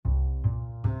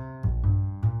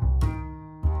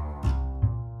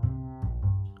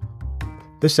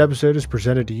This episode is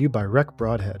presented to you by Rec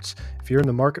Broadheads. If you're in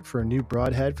the market for a new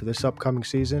broadhead for this upcoming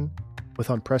season,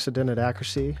 with unprecedented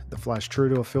accuracy that flies true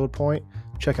to a field point,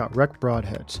 check out Rec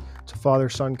Broadheads. It's a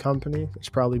father-son company that's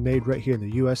probably made right here in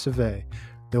the US of A.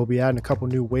 They'll be adding a couple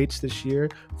new weights this year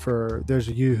for those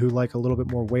of you who like a little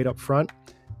bit more weight up front.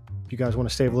 If you guys want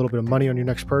to save a little bit of money on your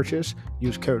next purchase,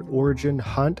 use code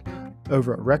OriginHunt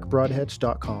over at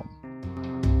recbroadheads.com.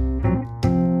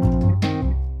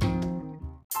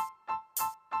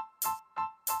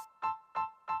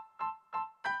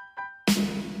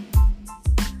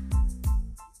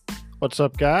 What's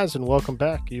up, guys, and welcome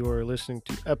back. You are listening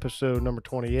to episode number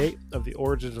 28 of the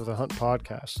Origins of the Hunt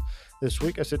podcast. This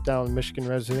week, I sit down with Michigan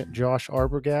resident Josh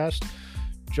Arbogast.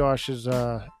 Josh is,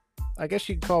 I guess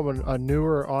you could call him a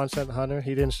newer onset hunter.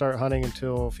 He didn't start hunting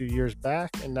until a few years back,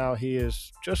 and now he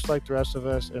is just like the rest of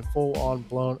us and full-on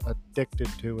blown addicted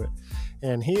to it.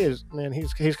 And he is, man,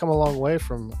 he's come a long way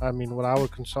from, what I would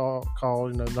call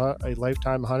not a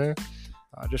lifetime hunter.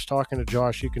 Just talking to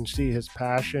Josh, you can see his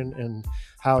passion and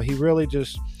how he really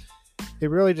just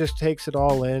takes it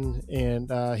all in,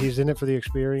 and he's in it for the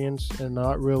experience and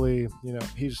not really,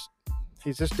 he's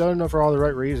just done it for all the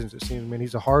right reasons, it seems. I mean,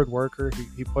 he's a hard worker.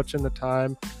 He puts in the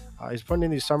time. He's putting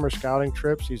in these summer scouting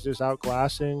trips. He's just out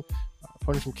glassing,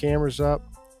 putting some cameras up.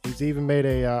 He's even made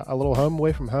a little home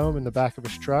away from home in the back of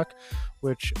his truck,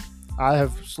 which I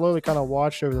have slowly kind of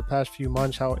watched over the past few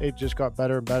months how it just got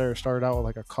better and better. It started out with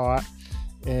like a cot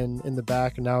in the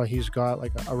back, and now he's got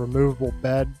like a removable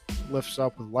bed, lifts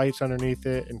up with lights underneath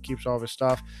it and keeps all of his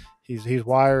stuff. He's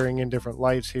wiring in different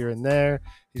lights here and there.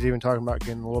 He's even talking about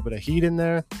getting a little bit of heat in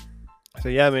there. So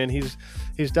yeah, man, he's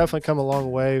definitely come a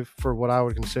long way for what I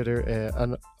would consider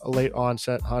a late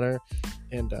onset hunter.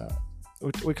 And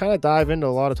we kind of dive into a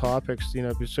lot of topics,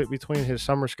 between his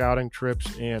summer scouting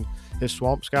trips and his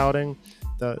swamp scouting,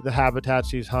 the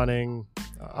habitats he's hunting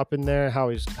up in there, how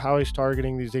he's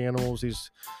targeting these animals.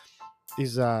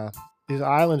 These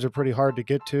islands are pretty hard to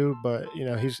get to, but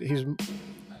he's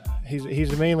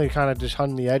mainly kind of just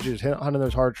hunting the edges, hunting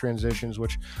those hard transitions,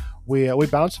 which we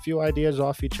bounce a few ideas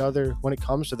off each other when it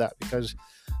comes to that, because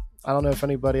I don't know if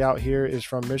anybody out here is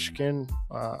from Michigan.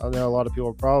 I know a lot of people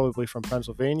are probably from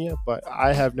Pennsylvania, but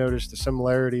I have noticed the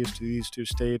similarities to these two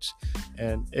states,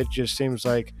 and it just seems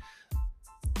like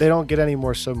they don't get any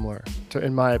more similar,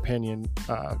 in my opinion.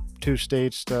 Two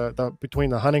states,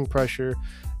 between the hunting pressure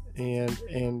and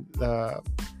the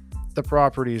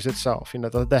properties itself,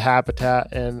 the habitat.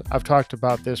 And I've talked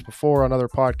about this before on other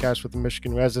podcasts with the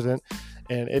Michigan resident,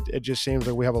 and it just seems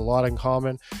like we have a lot in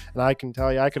common. And I can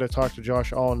tell you, I could have talked to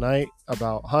Josh all night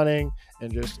about hunting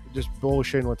and just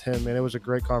bullshitting with him, and it was a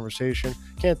great conversation.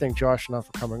 Can't thank Josh enough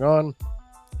for coming on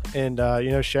and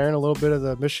sharing a little bit of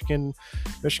the Michigan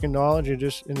knowledge and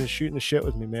just shooting the shit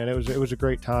with me, man. It was a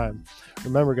great time.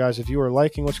 Remember, guys, if you are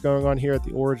liking what's going on here at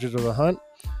the Origins of the Hunt,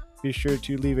 be sure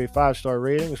to leave a 5-star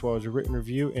rating as well as a written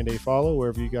review and a follow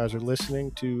wherever you guys are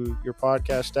listening to your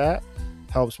podcast at.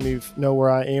 Helps me know where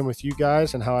I am with you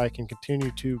guys and how I can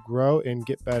continue to grow and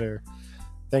get better.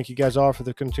 Thank you guys all for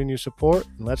the continued support,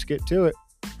 and let's get to it.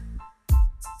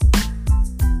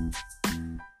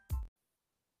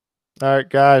 All right,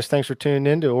 guys, thanks for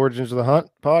tuning in to Origins of the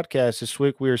Hunt podcast. This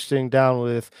week we are sitting down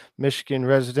with Michigan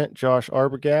resident Josh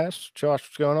Arbogast. Josh,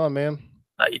 what's going on, man?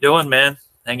 How you doing, man?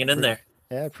 Hanging in there.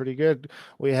 Yeah, pretty good.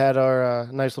 We had our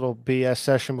nice little BS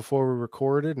session before we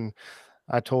recorded, and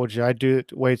I told you I do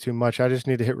it way too much. I just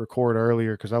need to hit record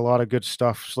earlier because a lot of good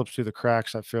stuff slips through the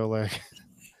cracks, I feel like.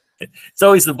 It's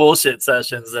always the bullshit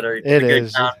sessions that are a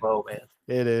good combo, man.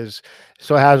 It is.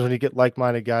 So it happens when you get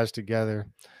like-minded guys together.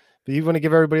 But you want to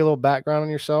give everybody a little background on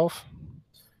yourself?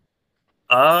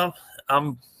 I'm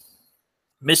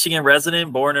Michigan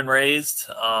resident, born and raised,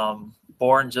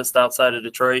 born just outside of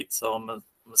Detroit. So I'm a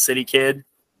city kid.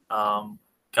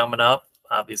 Coming up,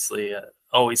 obviously,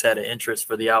 always had an interest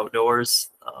for the outdoors.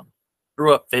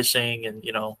 Grew up fishing and,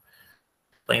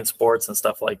 playing sports and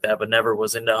stuff like that, but never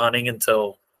was into hunting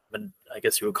until, I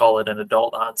guess you would call it an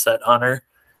adult onset hunter.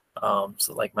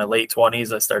 So like my late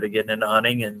 20s, I started getting into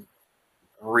hunting and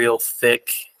real thick,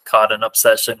 caught an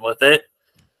obsession with it.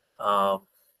 So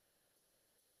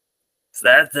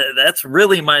that's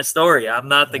really my story. I'm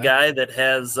not the guy that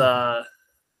has all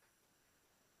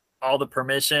the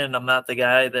permission. I'm not the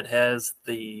guy that has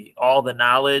all the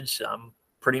knowledge. I'm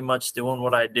pretty much doing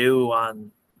what I do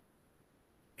on,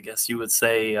 I guess you would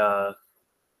say,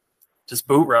 just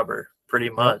boot rubber, pretty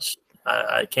much.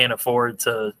 I can't afford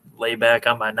to lay back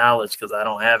on my knowledge because I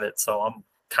don't have it. So I'm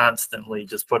constantly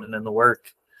just putting in the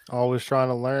work. Always trying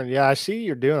to learn. Yeah, I see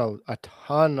you're doing a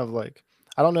ton of like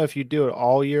I don't know if you do it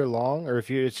all year long or if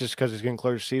you it's just because it's getting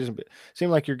closer to season, but it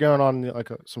seemed like you're going on like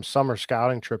some summer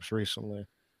scouting trips recently.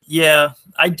 Yeah,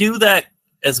 I do that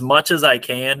as much as I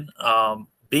can.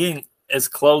 Being as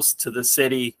close to the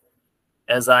city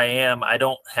as I am, I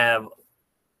don't have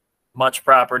much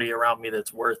property around me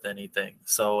that's worth anything.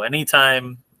 So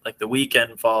anytime like the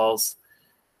weekend falls,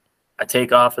 I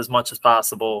take off as much as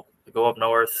possible to go up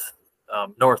north,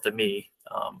 north of me,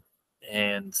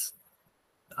 and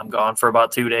I'm gone for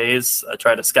about 2 days. I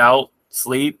try to scout,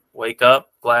 sleep, wake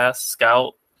up, glass,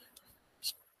 scout,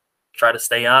 try to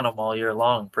stay on them all year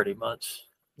long, pretty much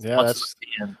as Yeah, much as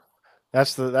I can.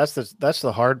 that's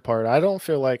the hard part. I don't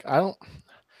feel like I don't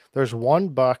there's one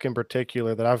buck in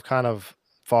particular that I've kind of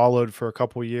followed for a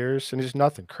couple years, and he's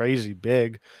nothing crazy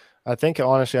big. I think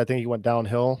honestly, I think he went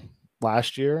downhill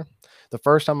last year. The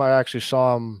first time I actually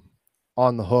saw him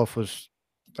on the hoof was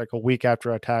like a week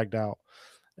after I tagged out,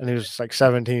 and he was like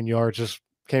 17 yards, just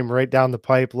came right down the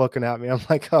pipe looking at me. I'm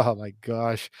like, oh my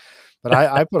gosh. But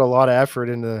I put a lot of effort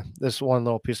into this one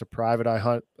little piece of private I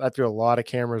hunt. I threw a lot of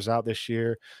cameras out this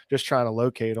year just trying to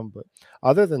locate them. But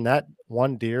other than that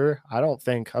one deer, I don't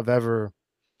think I've never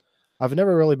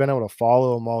really been able to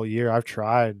follow them all year. I've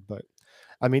tried, but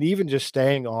I mean, even just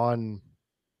staying on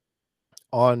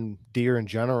deer in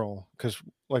general, because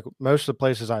like most of the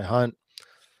places I hunt,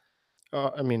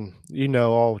 I mean, you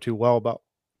know all too well about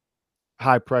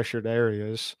high pressured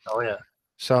areas. Oh yeah,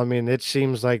 So I mean, it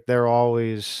seems like they're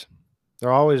always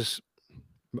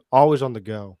on the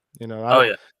go. You know, oh I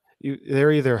yeah, you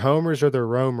they're either homers or they're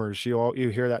roamers. You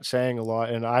hear that saying a lot,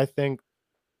 and I think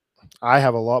I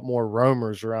have a lot more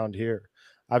roamers around here.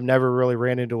 I've never really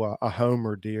ran into a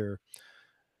homer deer.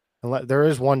 There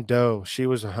is one doe. She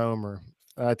was a homer.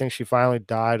 I think she finally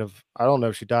died of I don't know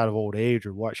if she died of old age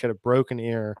or what. She had a broken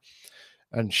ear,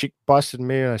 and she busted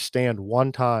me in a stand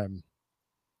one time.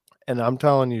 And I'm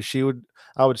telling you,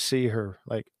 I would see her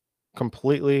like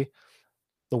completely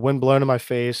the wind blowing in my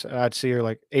face, and I'd see her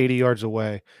like 80 yards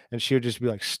away, and she would just be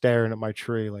like staring at my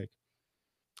tree, like,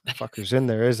 "Fucker's in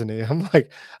there, isn't he?" I'm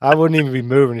like, I wouldn't even be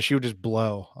moving, and she would just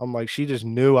blow. I'm like, she just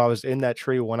knew I was in that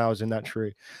tree when I was in that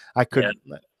tree. I yeah, could,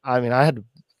 I mean,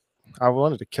 I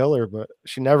wanted to kill her, but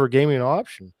she never gave me an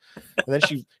option. And then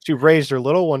she raised her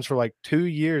little ones for like 2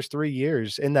 years, 3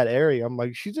 years in that area. I'm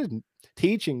like, she's just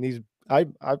teaching these. I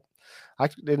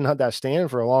didn't have that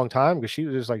stand for a long time because she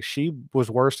was like she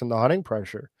was worse than the hunting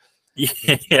pressure.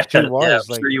 yeah, She yeah. was I'm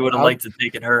like sure you would have I liked to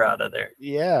taken her out of there.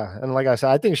 yeah, and like I said,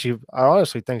 I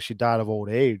honestly think she died of old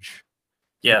age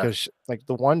Yeah, because like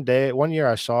the one year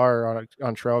I saw her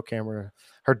on trail camera,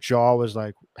 her jaw was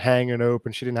like hanging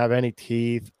open. She didn't have any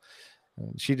teeth.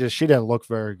 And she didn't look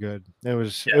very good. yeah,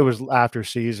 It was after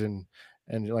season,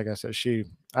 and like I said,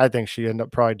 I think she ended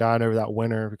up probably dying over that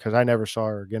winter because I never saw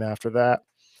her again after that.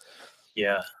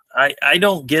 yeah. I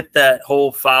don't get that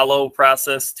whole follow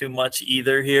process too much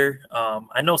either here.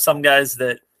 I know some guys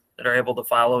that are able to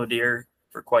follow deer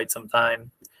for quite some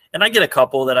time, and I get a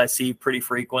couple that I see pretty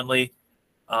frequently.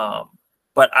 Um,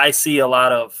 but I see a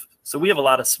lot of so we have a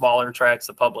lot of smaller tracts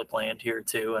of public land here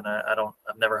too, and I've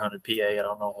never hunted PA. I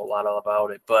don't know a whole lot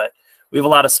about it, but we have a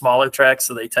lot of smaller tracts,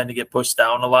 so they tend to get pushed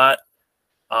down a lot.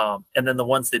 And then the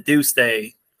ones that do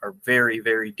stay are very,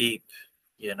 very deep,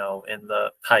 in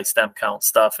the high stem count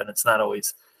stuff. And it's not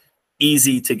always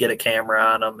easy to get a camera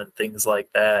on them and things like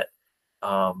that.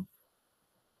 Um,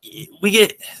 we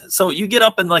get so you get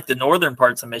up in like the northern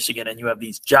parts of Michigan and you have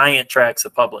these giant tracts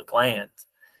of public land,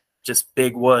 just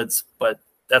big woods, but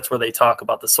that's where they talk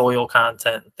about the soil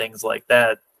content and things like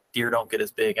that. Deer don't get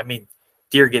as big. I mean,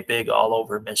 deer get big all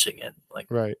over Michigan. Like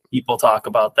Right. people talk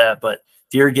about that, but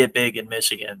deer get big in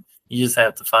Michigan. You just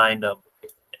have to find them.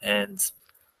 And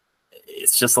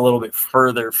it's just a little bit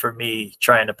further for me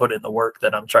trying to put in the work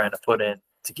that I'm trying to put in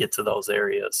to get to those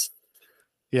areas.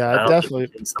 Yeah, And I I don't get definitely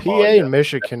to chase them all PA yet. and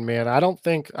Michigan, man. I don't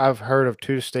think I've heard of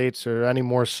 2 states or any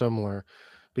more similar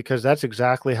because that's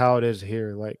exactly how it is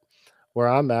here. Like where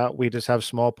I'm at, we just have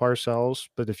small parcels,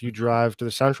 but if you Mhm. drive to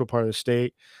the central part of the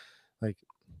state, like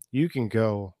you can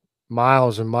go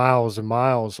miles and miles and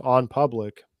miles on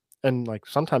public and like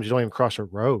sometimes you don't even cross a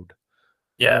road.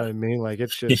 You know Yeah. what I mean? Like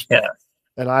it's just Yeah.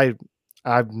 and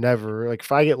I've never like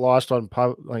if I get lost on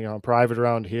like on private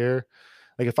around here,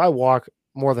 like if I'm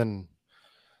walking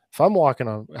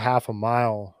a half a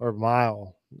mile or a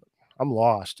mile, I'm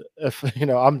lost. If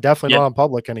I'm definitely Yeah. not on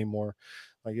public anymore.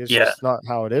 Like it's Yeah. just not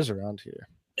how it is around here.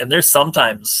 And there's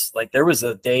sometimes like there was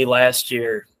a day last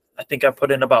year. I think I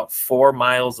put in about 4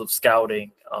 miles of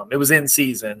scouting. It was in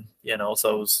season,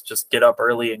 so it was just get up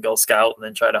early and go scout and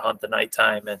then try to hunt the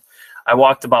nighttime. And I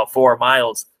walked about 4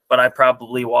 miles, but I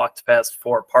probably walked past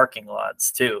 4 parking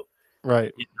lots too.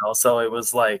 Right. So it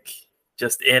was like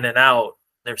just in and out.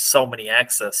 There's so many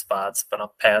access spots, but I'm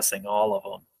passing all of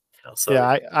them. Yeah,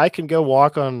 So I can go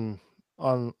walk on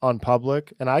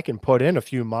public, and I can put in a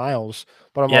few miles,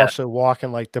 but I'm yeah, also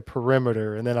walking, like, the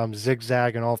perimeter, and then I'm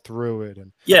zigzagging all through it,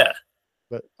 and yeah,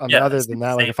 but, I mean, yeah. other It's the than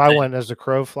that, like, same if I thing. went as the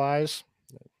crow flies,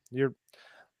 you're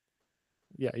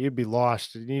yeah, you'd be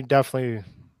lost. You definitely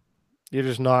you're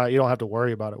just not you don't have to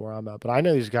worry about it where I'm at, but I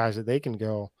know these guys that they can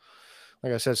go,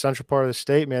 like I said, central part of the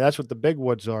state, man, that's what the big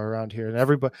woods are around here, and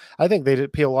everybody I think they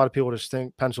did a lot of people just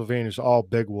think Pennsylvania is all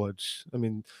big woods. I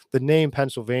mean, the name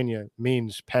Pennsylvania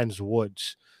means Penn's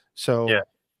Woods, Yeah, so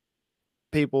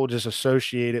people just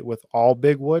associate it with all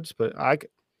big woods, but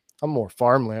I'm more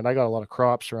farmland. I got a lot of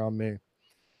crops around me,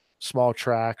 small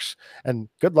tracks, and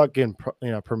good luck getting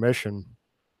permission.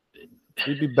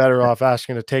 You'd be better off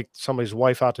asking to take somebody's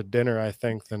wife out to dinner, I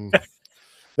think, than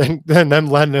them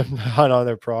letting them hunt on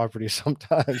their property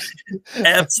sometimes.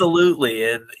 absolutely.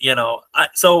 And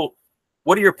so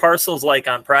what are your parcels like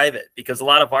on private? Because a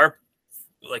lot of our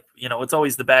like it's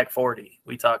always the back 40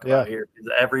 we talk Yeah, about here.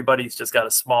 'Cause everybody's just got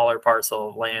a smaller parcel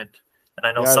of land, and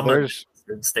I know yeah. some of the There's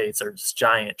eastern states are just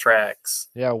giant tracts.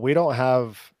 yeah. We don't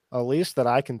have at least that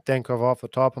I can think of off the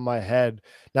top of my head.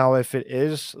 Now, if it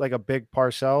is like a big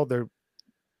parcel,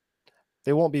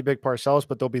 they won't be big parcels,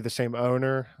 but they'll be the same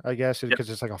owner, I guess, Yep. because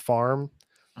it's like a farm.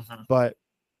 Hmm. But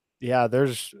yeah,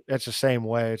 it's the same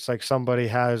way. It's like somebody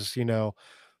has,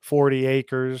 40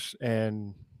 acres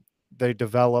and they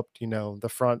developed, the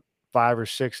front 5 or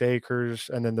 6 acres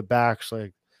and then the back's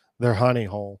like their honey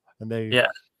hole. And Yeah.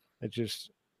 it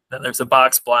just Then there's a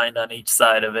box blind on each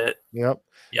side of it. yep.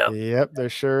 Yep. Yep, there Yeah,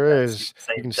 sure I see is. the You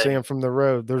same can see thing. them from the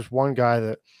road. There's one guy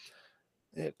that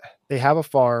it, they have a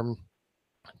farm.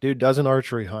 Dude doesn't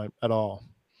archery hunt at all.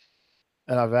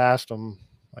 And I've asked him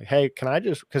like, "Hey, can I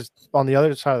just?" Because on the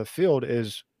other side of the field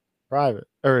is private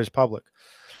or is public.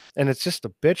 And it's just a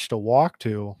bitch to walk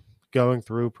to going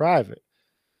through private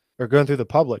or going through the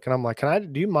public, and I'm like,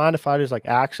 do you mind if I just, like,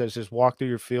 access just walk through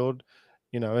your field,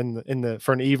 in the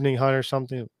for an evening hunt or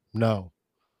something? No.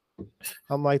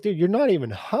 I'm like, "Dude, you're not even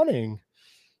hunting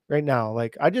right now,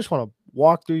 like, I just wanna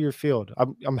walk through your field.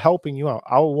 I'm helping you out.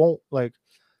 I won't like,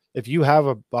 if you have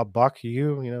a buck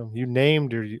you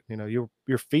named or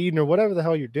you're feeding or whatever the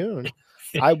hell you're doing,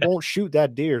 I won't shoot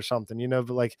that deer or something, but,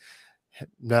 like,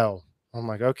 no. I'm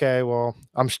like, "Okay, well,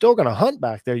 I'm still gonna hunt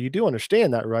back there. You do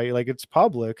understand that, right? Like, it's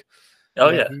public." Oh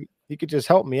Like, yeah. he could just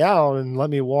help me out and let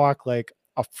me walk, like,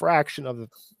 a fraction of the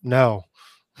no.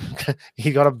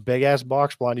 He got a big ass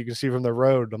box blind you can see from the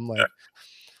road. I'm like,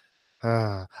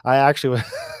 "Ah." I actually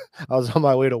I was on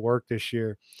my way to work this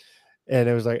year, and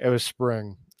it was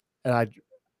spring, and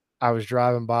I was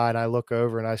driving by, and I look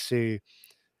over, and I see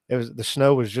the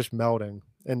snow was just melting,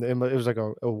 and it was like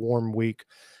a warm week,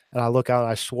 and I look out,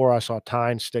 and I swore I saw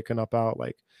tines sticking up out,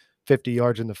 like, 50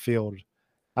 yards in the field.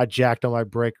 I jacked on my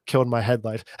brake, killed my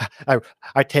headlight. I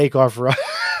I take off run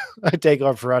I take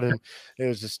off running. It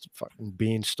was just fucking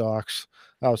beanstalks.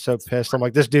 I was so pissed. I'm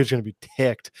like, "This dude's gonna be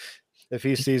ticked if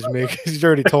he sees me." 'Cause he's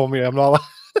already told me I'm not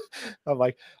I'm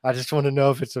like, "I just wanna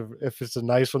know if it's a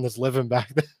nice one that's living back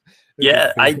there." Is it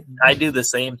Yeah, because I do the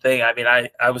same thing. I mean,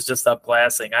 I was just up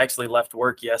glassing. I actually left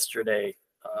work yesterday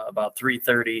about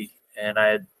 3:30, and I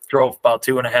had drove about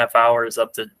 2.5 hours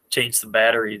up to change some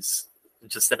batteries,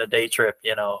 just in a day trip,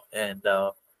 and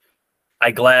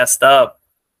I glassed up,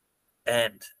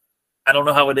 and I don't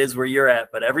know how it is where you're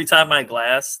at, but every time I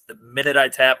glass, the minute I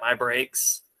tap my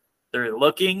brakes, they're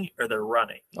looking or they're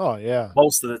running. Oh, yeah.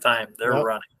 Most of the time, they're Yep,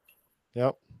 running.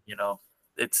 yep. You know,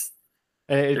 it's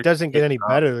And it they're doesn't get getting any off.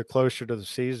 better the closer to the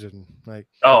season, like,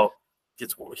 Oh,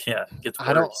 gets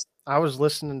I don't worse. I was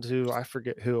listening to I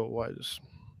forget who it was.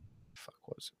 Fuck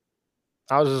was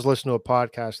it? I was just listening to a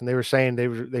podcast, and they were saying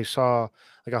they saw,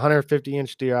 like, a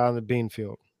 150-inch deer out in the bean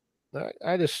field.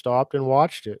 I just stopped and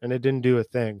watched it, and it didn't do a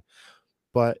thing,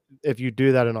 but if you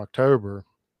do that in October,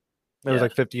 it was, Yeah.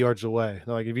 like, 50 yards away.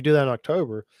 They're like, if you do that in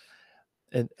October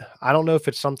and I don't know if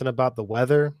it's something about the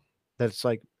weather that's,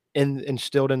 like,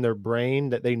 instilled in their brain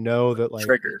that they know that, like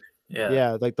Triggered. Yeah.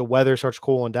 yeah, like, the weather starts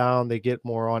cooling down, they get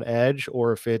more on edge,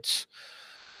 or if it's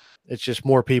just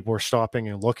more people are stopping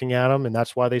and looking at them, and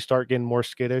that's why they start getting more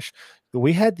skittish.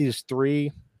 We had these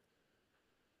 3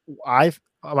 I've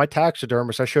my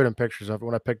taxidermist, I showed him pictures of it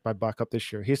when I picked my buck up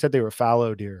this year. He said they were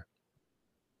fallow deer,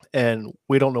 and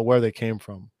we don't know where they came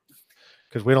from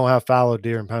because we don't have fallow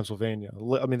deer in Pennsylvania.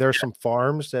 I mean, there are Yeah. some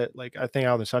farms that, like, I think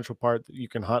out in the central part that you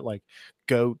can hunt, like,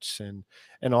 goats and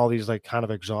all these, like, kind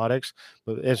of exotics,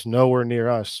 but it's nowhere near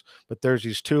us. But there's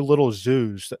these 2 little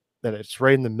zoos that it's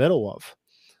right in the middle of.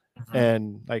 Mhm.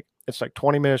 And, like, it's like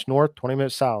 20 minutes north, 20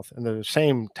 minutes south, and they're the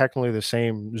same, technically the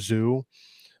same zoo,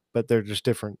 but they're just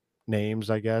different names,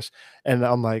 I guess. And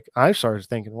I'm like, I started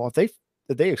thinking, well, if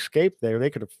they escaped there, they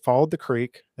could have followed the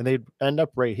creek and they'd end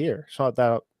up right here. It's not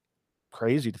that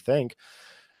crazy to think.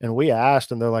 And we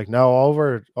asked, and they're like, no, all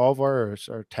of ours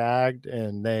are tagged,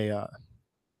 and they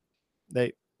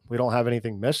we don't have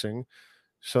anything missing.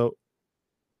 So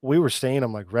we were seeing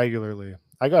them like regularly.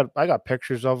 I got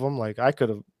pictures of them. Like I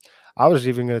was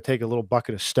even going to take a little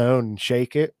bucket of stone and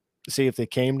shake it, see if they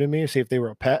came to me, see if they were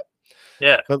a pet.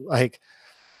 Yeah, But like,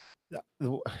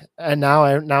 and now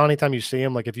anytime you see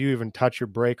them, like if you even touch your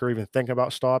brake or even think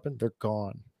about stopping, they're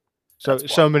gone.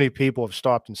 that's So wild. many people have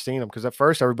stopped and seen them because at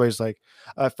first everybody's like,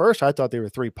 at first I thought they were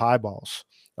three pieballs.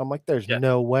 I'm like, there's Yeah,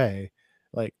 no way.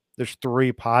 Like there's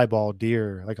three piebald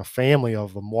deer, like a family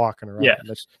of them walking yeah, around.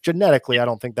 That's genetically, yeah. I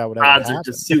don't think that would ever Odds are happen.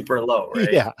 just super low,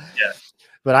 right? Yeah. Yeah.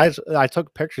 But I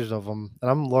took pictures of them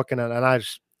and I'm looking at, and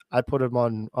I put them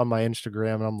on my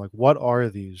Instagram and I'm like, what are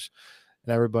these?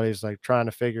 And everybody's like trying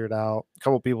to figure it out. A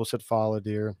couple people said follow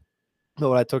deer. But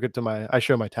when I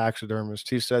showed my taxidermist,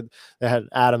 he said they had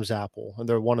Adam's apple, and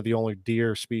they're one of the only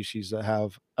deer species that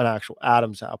have an actual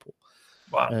Adam's apple.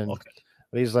 Wow. And Okay.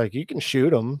 but he's like, you can shoot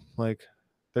them, like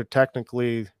they're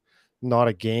technically not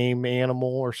a game animal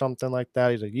or something like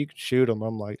that. He's like, you can shoot them.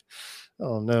 I'm like,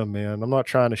 oh no, man, I'm not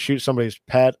trying to shoot somebody's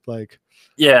pet. Like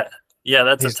Yeah. Yeah,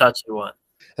 that's a he's, touchy one.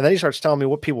 and then he starts telling me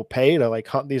what people pay to like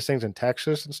hunt these things in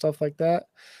Texas and stuff like that.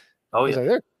 Oh He's yeah. like,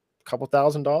 they're a couple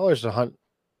 $1,000s to hunt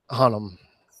them.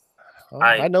 Well,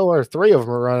 I I know where three of them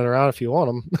are running around if you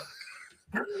want them.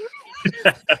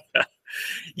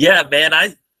 yeah, man,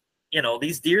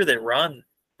 these deer that run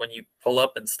when you pull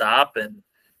up and stop, and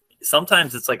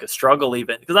sometimes it's like a struggle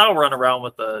even because I'll run around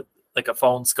with a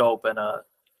phone scope and a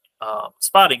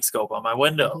spotting scope on my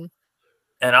window, Mhm.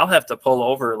 and I'll have to pull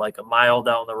over like a mile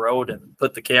down the road and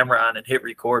put the camera on and hit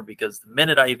record because the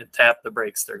minute I even tap the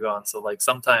brakes, they're gone. So like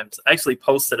sometimes I actually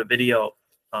posted a video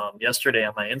yesterday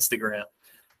on my Instagram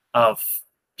of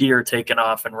deer taking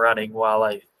off and running while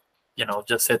I,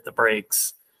 just hit the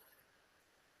brakes.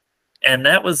 And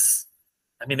that was,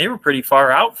 I mean, they were pretty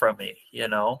far out from me,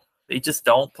 they just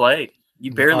don't play.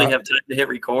 You barely Uh, have time to hit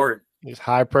record. these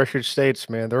high pressured states,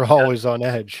 man, they're Yeah. always on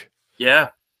edge. Yeah.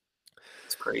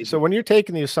 It's So crazy. when you're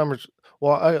taking these summers,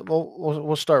 well,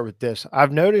 we'll start with this.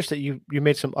 I've noticed that you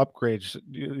made some upgrades.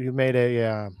 You made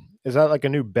a is that like a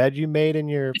new bed you made in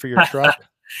your for your truck?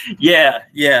 Yeah.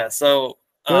 Yeah. So,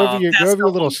 Go past over your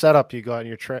couple, little setup you got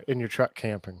in your truck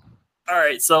camping. all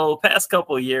right. So past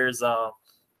couple of years,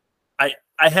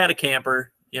 I had a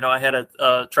camper, I had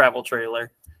a travel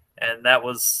trailer, and that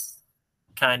was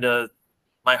kind of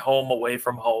my home away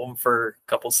from home for a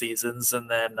couple seasons. And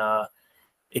then,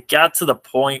 it got to the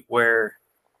point where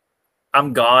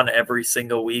I'm gone every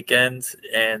single weekend,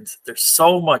 and there's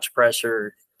so much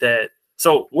pressure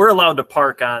so we're allowed to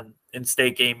park in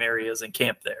state game areas and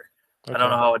camp there. I don't know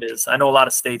Okay. how it is. I know a lot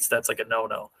of states that's like a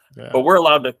no-no, Yeah. but we're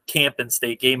allowed to camp in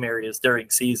state game areas during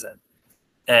season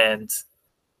and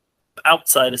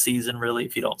outside of season, really,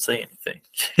 if you don't say anything.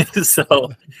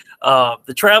 So,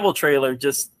 the travel trailer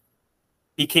just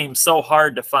became so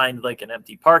hard to find like an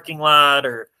empty parking lot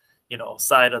or,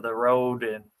 side of the road,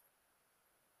 and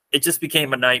it just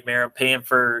became a nightmare. I'm paying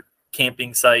for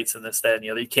camping sites and this, that, and the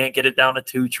other. You can't get it down a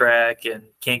 2-track and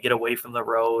can't get away from the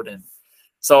road. And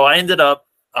so I ended up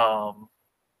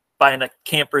buying a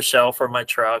camper shell for my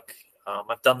truck.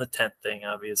 I've done the tent thing,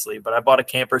 obviously, but I bought a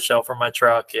camper shell for my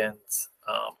truck, and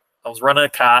I was running a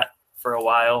cot for a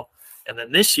while. And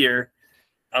then this year,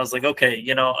 I was like, okay,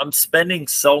 I'm spending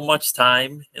so much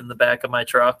time in the back of my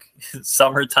truck,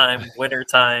 summertime,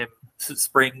 wintertime,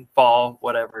 spring, fall,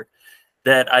 whatever,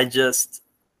 that I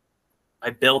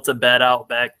built a bed out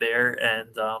back there, and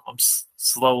I'm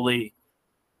slowly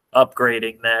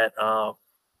upgrading that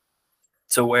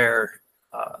to where,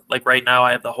 like right now,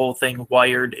 I have the whole thing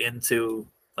wired into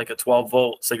like a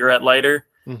 12-volt cigarette lighter,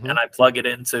 Mm-hmm. and I plug it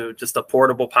into just a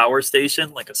portable power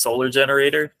station, like a solar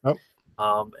generator. Oh,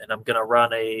 And I'm gonna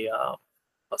run a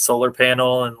solar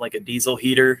panel and like a diesel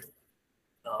heater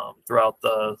throughout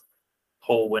the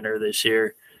whole winter this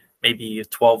year. Maybe a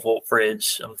 12-volt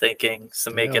fridge, I'm thinking,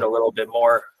 to make it yeah. a little bit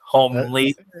more That,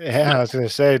 homely. yeah, I was gonna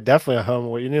say definitely a home.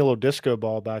 You need a little disco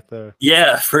ball back there.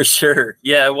 Yeah, for sure.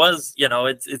 Yeah, it was,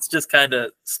 it's just kind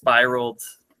of spiraled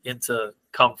into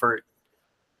comfort.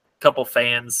 Couple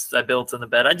fans I built in the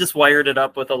bed. I just wired it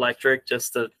up with electric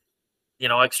just to,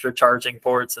 extra charging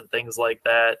ports and things like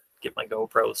that. Get my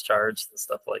GoPros charged and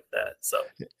stuff like that. So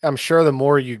I'm sure the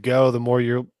more you go, the more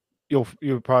you'll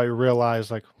probably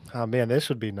realize like, oh man, this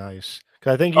would be nice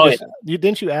 'Cause I think Oh yeah.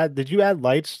 did you add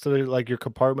lights to like your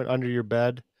compartment under your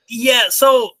bed? Yeah.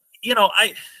 So,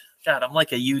 God, I'm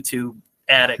like a YouTube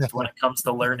addict when it comes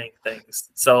to learning things.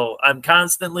 So I'm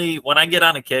constantly, when I get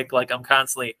on a kick, like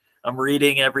I'm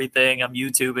reading everything, I'm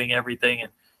YouTubing everything,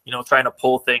 and, trying to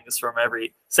pull things from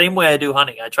same way I do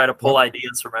hunting. I try to pull Yep.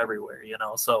 ideas from everywhere.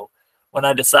 So when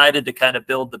I decided to kind of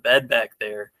build the bed back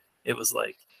there, it was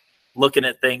like looking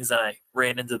at things, and I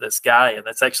ran into this guy, and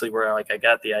that's actually where I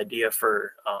got the idea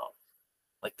for,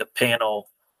 like the panel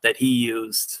that he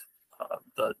used,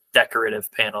 the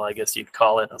decorative panel, I guess you'd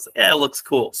call it. And I was like, yeah, it looks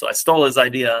cool. So I stole his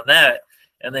idea on that.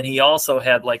 And then he also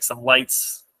had like some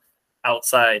lights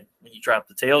outside when you drop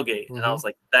the tailgate. And I Mm-hmm. was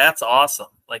like, that's awesome.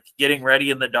 Like getting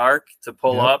ready in the dark to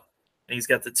pull Yep. up. And he's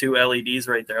got the 2 LEDs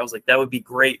right there. I was like, that would be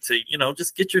great to,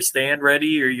 just get your stand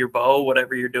ready or your bow,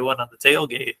 whatever you're doing on the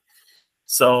tailgate.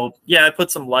 So yeah, I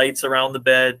put some lights around the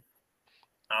bed.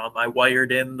 I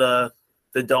wired in the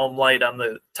dome light on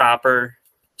the topper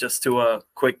just to a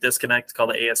quick disconnect called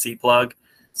the ASC plug.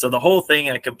 So the whole thing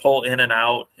I can pull in and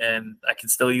out, and I can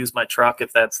still use my truck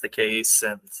if that's the case.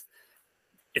 And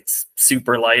it's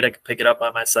super light. I can pick it up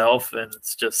by myself, and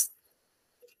it's just,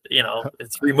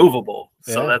 it's removable.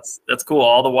 So Yeah. that's cool.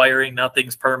 All the wiring,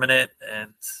 nothing's permanent,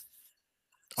 and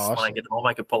just when I Awesome. get home,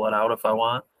 I can pull it out if I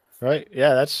want. Right.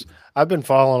 Yeah, I've been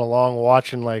following along,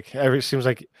 watching like seems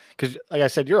like, because like I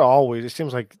said, it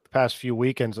seems like the past few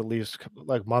weekends, at least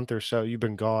like month or so, you've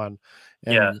been gone.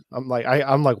 Yeah. And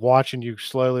I'm like watching you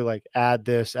slowly like add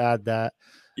this, add that.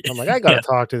 I'm like, I gotta Yeah.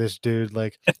 talk to this dude.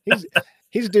 Like he's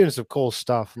he's doing some cool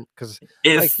stuff. Because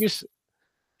like If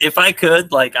if I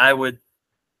could, like I would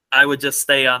just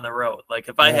stay on the road. Like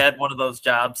if I yeah, had one of those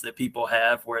jobs that people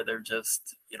have where they're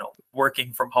just,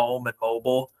 working from home and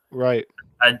mobile, right.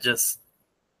 I'd just,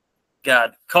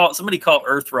 call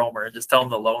Earth Roamer and just tell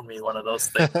them to loan me one of those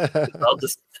things.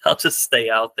 I'll just stay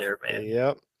out there, man.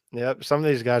 Yep. Yep. Some of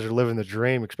these guys are living the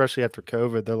dream, especially after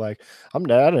COVID. They're like, I'm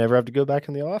dad, I never have to go back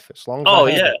in the office. As long as I Oh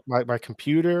have yeah. my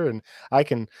computer and I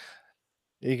can,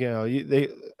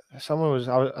 someone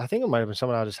I think it might have been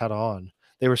someone I just had on.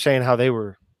 They were saying how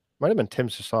might have been Tim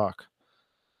Sasak.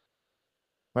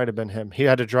 Might have been him. He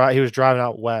was driving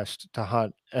out west to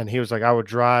hunt, and he was like, I would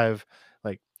drive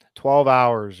like 12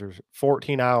 hours or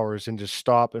 14 hours and just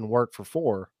stop and work for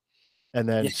 4 and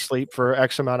Yeah. then sleep for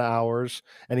X amount of hours.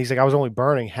 And he's like, I was only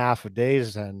burning half a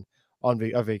days then on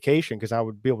a vacation because I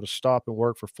would be able to stop and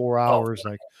work for 4 Oh, hours,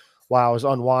 like while I was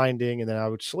unwinding, and then I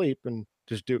would sleep and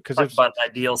just do it because talk it's about an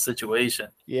ideal situation.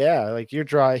 yeah, like he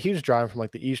was driving from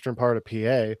like the eastern part of PA,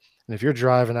 and if you're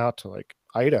driving out to like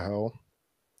Idaho,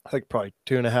 I think probably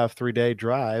 2.5, 3 day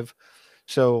drive.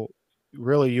 So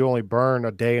really, you only burn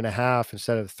a day and a half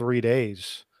instead of 3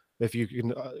 days if you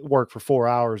can work for 4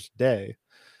 hours a day.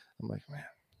 I'm like,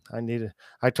 man,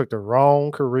 I took the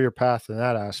wrong career path in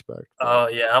that aspect, but Oh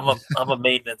yeah, I'm a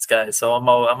maintenance guy, so I'm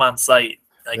on site.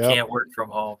 I yep, can't work from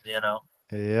home.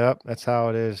 yep, that's how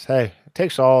it is. Hey, it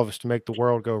takes all of us to make the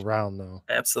world go round, though.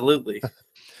 Absolutely.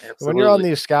 When you're on Absolutely.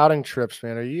 these scouting trips,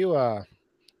 man,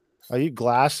 are you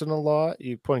glassing a lot?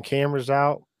 You putting cameras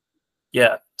out?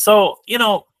 Yeah. So,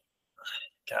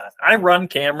 God, I run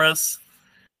cameras,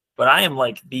 but I am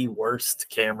like the worst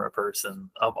camera person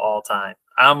of all time.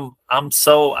 I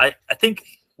think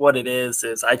what it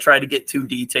is I try to get too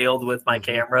detailed with my Mhm.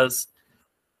 cameras,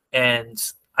 and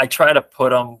I try to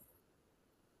put them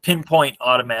pinpoint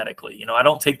automatically. I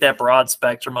don't take that broad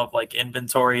spectrum of like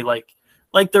inventory like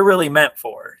they're really meant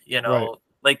for, Right.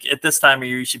 like at this time of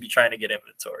year you should be trying to get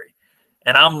inventory.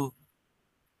 And I'm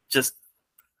just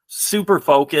super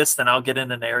focused, and I'll get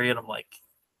in an area and I'm like,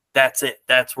 that's it.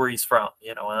 That's where he's from,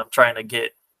 and I'm trying to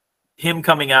get him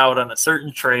coming out on a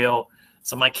certain trail.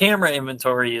 So my camera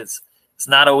inventory is it's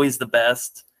not always the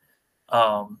best.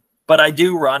 But I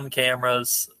do run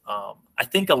cameras. I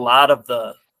think a lot of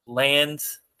the land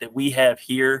that we have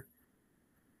here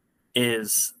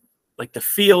is like the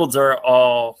fields are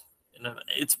all,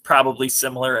 it's probably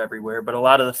similar everywhere, but a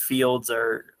lot of the fields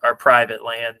are private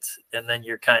land, and then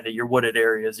your wooded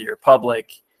areas, your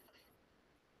public.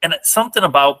 And it's something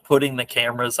about putting the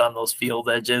cameras on those field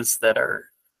edges that are,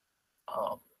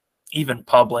 um, even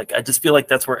public. I just feel like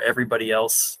that's where everybody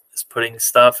else is putting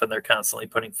stuff, and they're constantly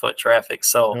putting foot traffic.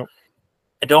 So Yep.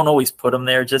 I don't always put them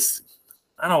there. Just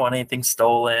I don't want anything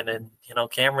stolen, and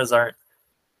cameras aren't.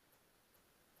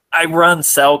 I run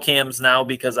cell cams now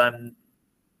because I'm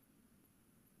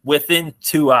within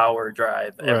 2 hour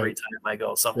drive every Right. time I go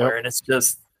Yep. somewhere, and it's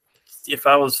just if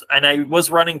I was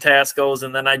running Tascos,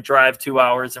 and then I drive 2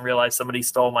 hours and realize somebody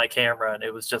stole my camera, and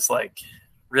it was just like,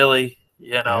 really,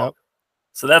 Yep.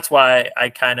 So that's why I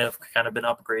kind of been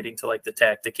upgrading to like the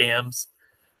Tacticams.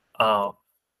 Um,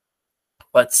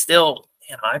 but still,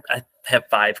 I have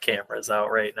 5 cameras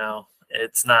out right now.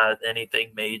 It's not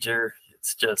anything major.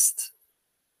 It's just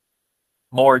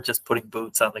more just putting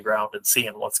boots on the ground and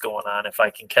seeing what's going on. If I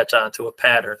can catch on to a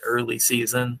pattern early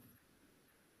season,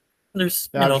 there's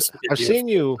Yeah, some good I've deals. seen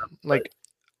you like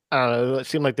I don't know. It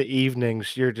seemed like the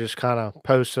evenings you're just kind of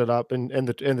posted up in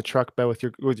the truck bed with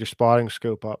your spotting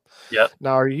scope up. Yep.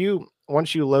 Now, are you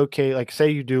once you locate, like, say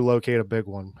you do locate a big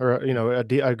one or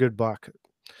a good buck,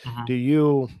 Mm-hmm. do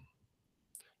you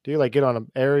like get on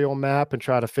an aerial map and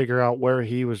try to figure out where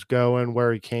he was going,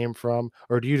 where he came from,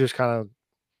 or do you just kind of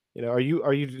are you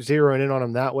zeroing in on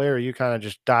him that way, or are you kind of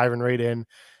just diving right in,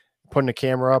 putting the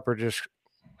camera up, or just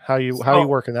how you So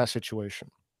work in that situation?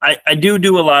 I do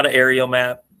a lot of aerial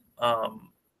map,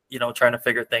 trying to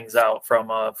figure things out from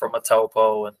a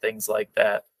topo and things like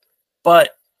that.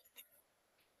 But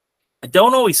I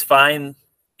don't always find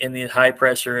in the high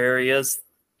pressure areas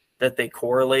that they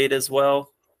correlate as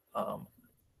well. Um,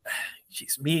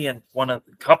 Geez, me and a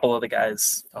couple of the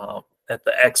guys at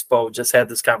the expo just had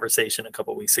this conversation a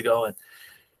couple weeks ago, and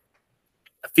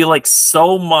I feel like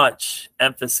so much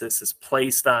emphasis is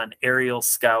placed on aerial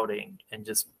scouting and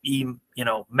just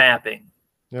mapping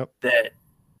Yep. that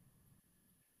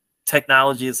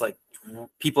technology is like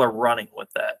people are running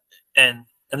with that, and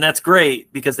that's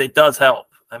great because it does help.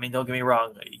 I mean, don't get me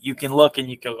wrong, you can look and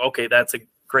you go, okay, that's a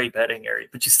great bedding area,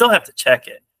 but you still have to check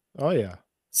it. Oh yeah.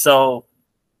 So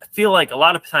I feel like a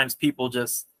lot of times people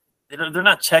just they're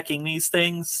not checking these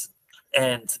things,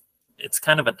 and it's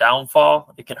kind of a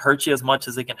downfall. It can hurt you as much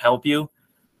as it can help you.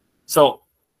 So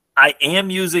I am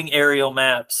using aerial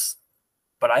maps,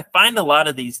 but I find a lot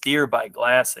of these deer by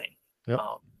glassing, Yep.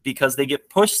 because they get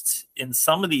pushed in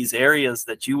some of these areas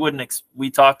that you wouldn't. We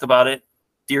talked about it,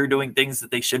 deer doing things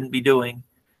that they shouldn't be doing.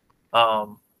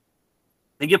 Um,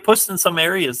 they get pushed in some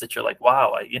areas that you're like,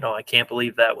 wow, I can't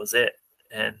believe that was it,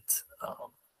 and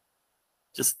um,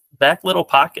 just back little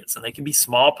pockets, and they can be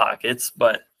small pockets,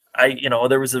 but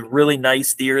there was a really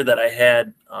nice deer that I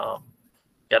had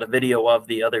got a video of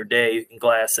the other day in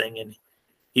glassing, and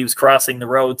he was crossing the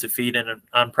road to feed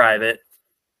on private,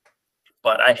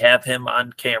 but I have him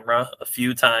on camera a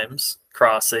few times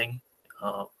crossing.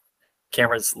 Um,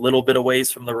 Camera's a little bit away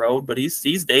from the road, but he's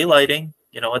daylighting,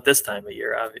 at this time of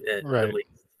year, at Right. least.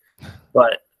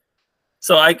 But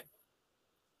so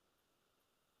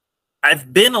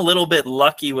I've been a little bit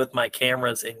lucky with my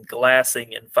cameras in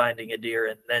glassing and finding a deer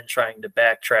and then trying to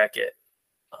backtrack it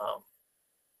um,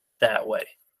 that way.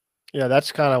 Yeah,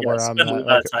 that's kinda Yeah, I where I'm spend a at,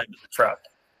 lot like, of time in the truck.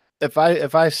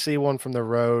 if I see one from the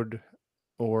road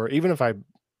or even if I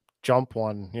jump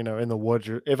one, in the woods,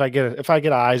 or if I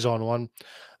get eyes on one,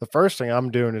 the first thing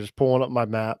I'm doing is pulling up my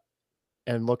map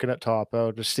and looking at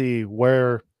topo to see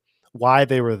why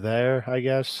they were there, I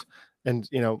guess, and,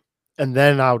 and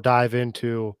then I'll dive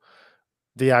into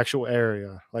the actual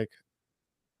area, like,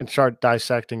 and start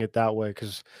dissecting it that way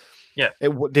because Yeah,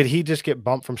 did he just get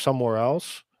bumped from somewhere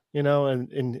else? And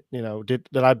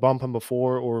did I bump him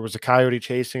before, or was a coyote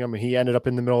chasing him and he ended up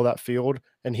in the middle of that field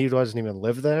and he doesn't even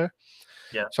live there?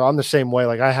 yeah, So I'm the same way.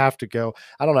 Like I have to go.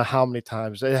 I don't know how many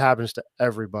times it happens to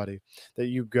everybody that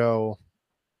you go.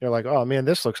 You're like, oh man,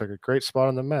 this looks like a great spot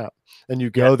on the map, and you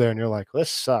yeah, go there and you're like, this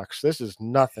sucks. This is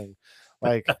nothing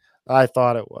like I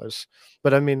thought it was.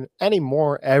 But I mean,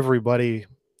 anymore, everybody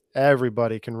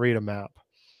can read a map.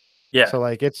 yeah, So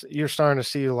like you're starting to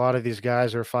see a lot of these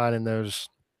guys are finding those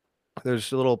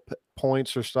little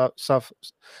points or stuff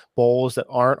bowls that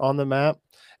aren't on the map,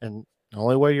 and the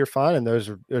only way you're finding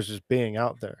those is just being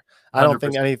out there. I don't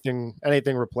think 100%.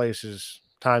 anything replaces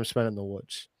time spent in the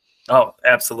woods. Oh,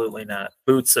 absolutely not.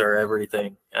 Boots are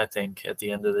everything, I think, at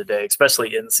the end of the day,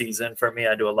 especially in season. For me,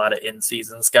 I do a lot of in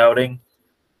season scouting,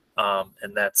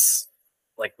 and that's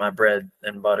like my bread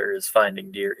and butter is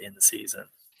finding deer in season.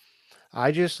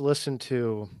 I just listened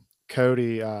to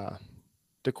Cody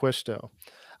DeQuisto.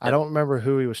 I Yep. don't remember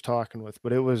who he was talking with,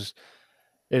 but it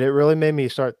really made me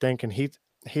start thinking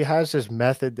he has this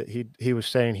method that he was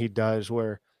saying he does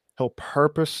where he'll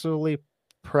purposefully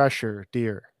pressure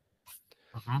deer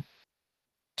Hmm.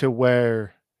 to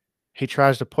where he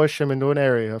tries to push them into an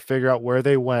area, figure out where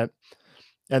they went,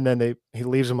 and then he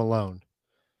leaves them alone.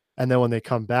 And then when they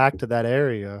come back to that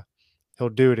area, he'll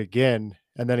do it again,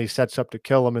 and then he sets up to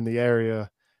kill them in the area,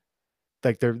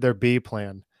 like their B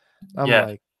plan. I'm Yeah,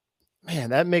 like,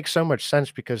 man, that makes so much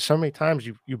sense because so many times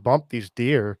you bump these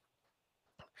deer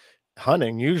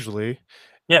hunting usually,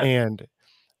 yeah, and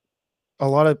a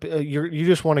lot of you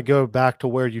just want to go back to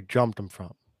where you jumped them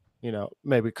from,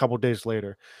 maybe a couple days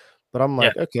later. But I'm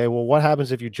yeah, like, okay, well, what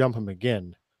happens if you jump them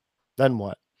again? Then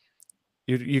what?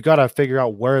 You gotta figure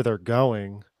out where they're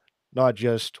going, not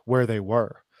just where they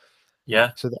were.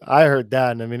 Yeah. So I heard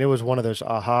that, and I mean, it was one of those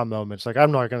aha moments. Like,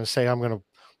 I'm not going to say I'm going to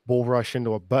bull rush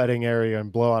into a bedding area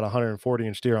and blow out a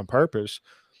 140-inch deer on purpose,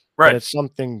 but Right. it's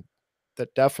something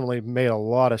that definitely made a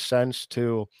lot of sense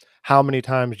to how many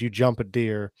times you jump a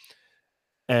deer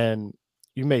and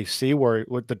you may see where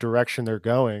what the direction they're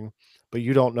going, but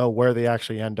you don't know where they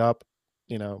actually end up.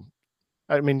 You know,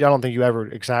 I mean, I don't think you ever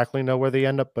exactly know where they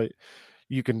end up, but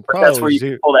you can But that's probably where you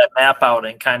can pull that map out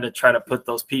and kind of try to put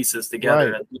those pieces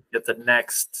together right. and get the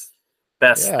next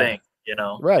best Yeah. thing, you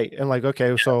know? Right, and, like,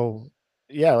 okay, so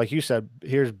yeah, like you said,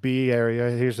 here's B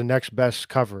area, here's the next best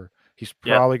cover. He's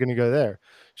Yep. probably gonna go there.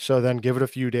 So then give it a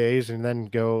few days and then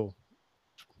go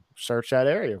search that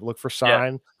area. Look for Yeah.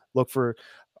 sign, look for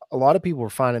a lot of people are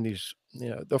finding these,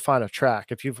 they'll find a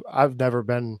track. I've never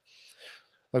been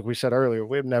like we said earlier,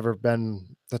 we've never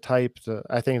been the type to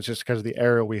I think it's just because of the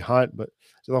area we hunt, but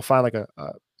so they'll find like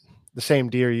the same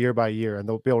deer year by year, and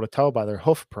they'll be able to tell by their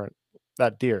hoof print,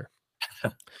 that deer.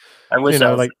 I wish I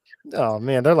was. Like, oh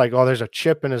man, they're like, "Oh, there's a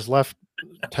chip in his left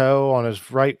toe on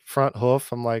his right front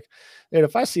hoof." I'm like, "Dude,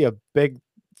 if I see a big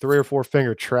 3 or 4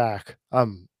 finger track, I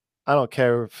don't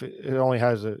care if it only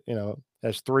has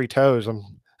has 3 toes.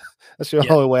 That's the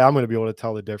Yeah. only way I'm gonna be able to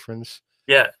tell the difference."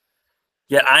 Yeah.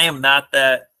 Yeah. I am not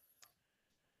that.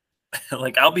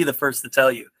 Like, I'll be the first to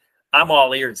tell you, I'm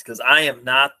all ears because I am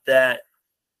not that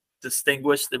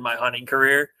distinguished in my hunting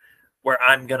career where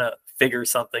I'm going to figure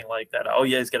something like that. Oh,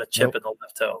 yeah, he's got a chip Nope. in the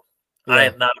left toe. I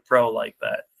Yeah. am not a pro like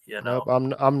that, you Nope.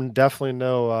 know? I'm definitely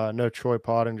no Troy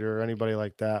Pottinger or anybody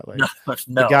like that. No, Like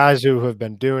the no. guys who have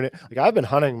been doing it. Like I've been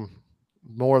hunting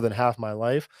more than half my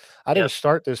life. I didn't Yep.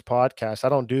 start this podcast. I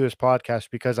don't do this podcast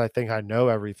because I think I know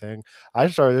everything. I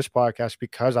started this podcast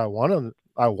because I want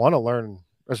to learn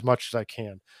as much as I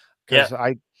can. Yeah.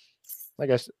 Because like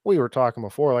I said, we were talking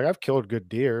before, like I've killed good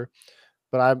deer,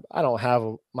 but I don't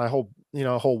have my whole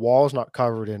wall's not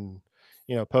covered in,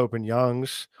 Pope and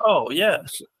Youngs. Oh, yeah.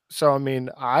 So, I mean,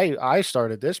 I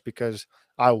started this because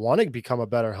I wanna become a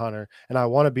better hunter, and I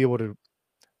wanna be able to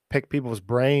pick people's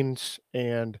brains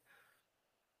and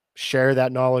share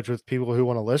that knowledge with people who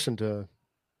wanna listen to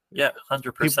Yeah. people.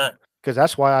 100%. Because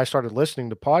that's why I started listening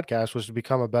to podcasts was to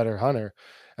become a better hunter,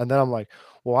 and then I'm like,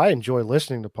 "Well, I enjoy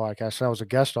listening to podcasts," and I was a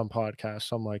guest on podcasts,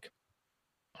 so I'm like,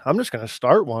 "I'm just gonna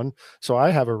start one so I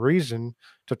have a reason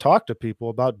to talk to people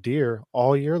about deer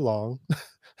all year long,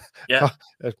 Yeah. ta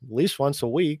at least once a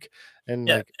week, and,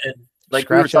 Yeah. like, And like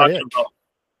we were scratch that talking itch." about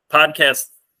podcasts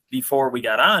before we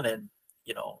got on, and,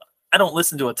 you know, I don't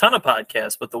listen to a ton of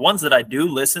podcasts, but the ones that I do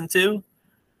listen to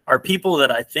are people that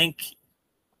I think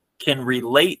can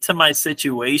relate to my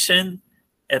situation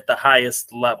at the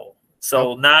highest level. Yep.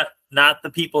 So not the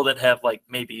people that have like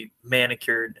maybe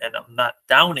manicured, and I'm not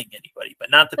downing anybody, but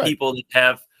not the Right. people that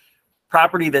have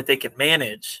property that they can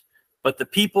manage, but the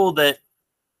people that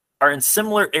are in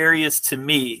similar areas to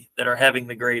me that are having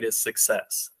the greatest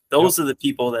success. Yep. Those are the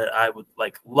people that I would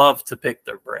like love to pick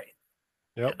their brain.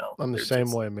 You Yep. know, I'm the they're same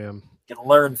just way, man. can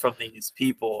learn from these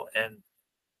people, and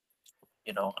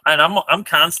and I'm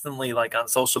constantly like on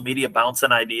social media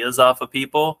bouncing ideas off of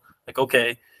people. Like,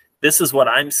 okay, this is what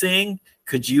I'm seeing.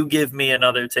 Could you give me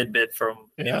another tidbit from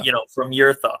Yeah. from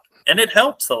your thought? And it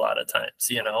helps a lot of times,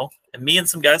 And me and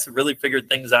some guys have really figured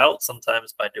things out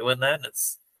sometimes by doing that. And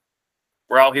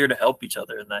we're all here to help each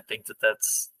other, and I think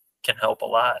that's can help a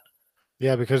lot.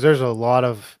 Yeah, because there's a lot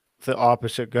of the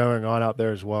opposite going on out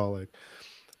there as well.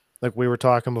 Like we were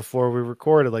talking before we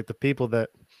recorded, like the people that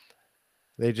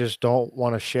they just don't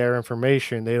want to share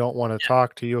information. They don't want to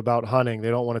talk to you about hunting.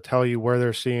 They don't want to tell you where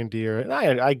they're seeing deer. And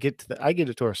I get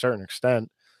it to a certain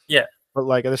extent, Yeah, but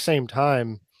like at the same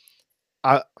time,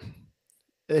 I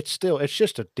it's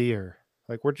just a deer.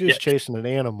 Like we're yeah, just chasing an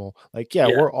animal. Like yeah,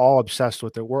 yeah, we're all obsessed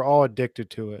with it. We're all addicted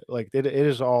to it. Like it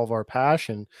is all of our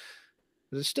passion,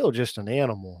 but it's still just an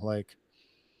animal. Like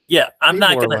yeah. I'm people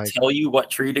not are gonna like, tell you what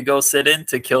tree to go sit in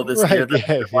to kill this deer right, that I've yeah,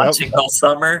 been yep, watching all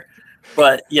summer.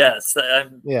 But yes,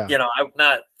 yeah, I'm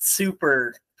not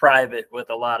super private with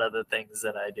a lot of the things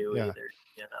that I do yeah. either.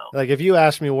 Like if you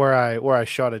ask me where I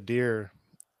shot a deer,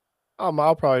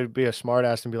 I'll probably be a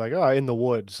smartass and be like, "Oh, in the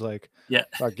woods." Like, Yeah,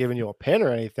 not giving you a pin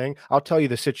or anything. I'll tell you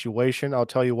the situation. I'll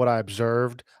tell you what I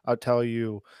observed. I'll tell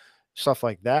you stuff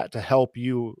like that to help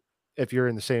you if you're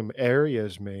in the same area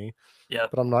as me. yeah,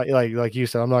 But I'm not like you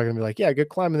said. I'm not gonna be like, "Yeah, go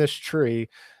climb in this tree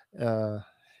uh,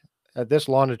 at this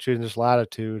longitude and this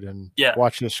latitude and yeah,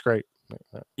 watch this scrape."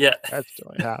 yeah, That's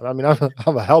not gonna happen. I mean, I'm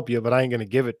gonna help you, but I ain't gonna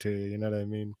give it to you. You know what I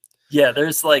mean? yeah.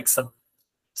 There's like some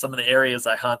of the areas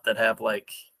I hunt that have like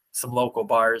some local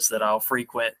bars that I'll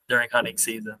frequent during hunting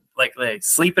season. Like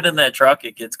sleeping in that truck,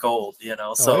 it gets cold,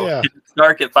 Oh So yeah. it's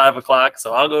dark at 5 o'clock.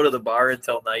 So I'll go to the bar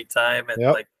until nighttime and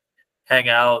Yep. like hang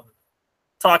out,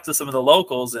 talk to some of the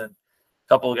locals, and a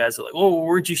couple of guys are like, "Oh,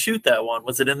 where'd you shoot that one?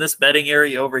 Was it in this bedding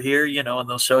area over here?" And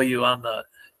they'll show you on the,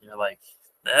 you're like,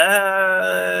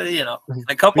 and a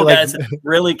Be couple like, guys are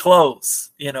really close,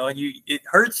 and it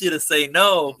hurts you to say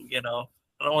no, I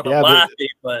don't want to yeah, but lie,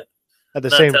 but at the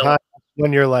not same telling. time,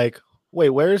 when you're like, wait,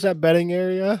 where's that bedding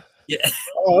area? Yeah.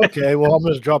 Oh, okay. Well, I'm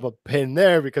gonna drop a pin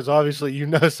there because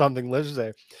obviously something lives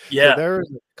there. So Yeah. there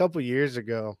was a couple years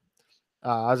ago,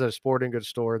 I was at a sporting goods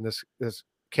store, and this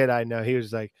kid I know, he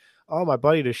was like, "Oh, my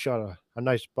buddy just shot a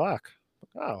nice buck."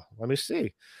 Oh, let me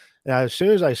see. And as soon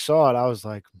as I saw it, I was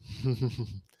like,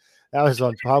 "That was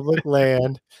on public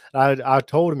land." I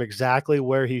told him exactly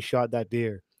where he shot that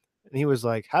deer, and he was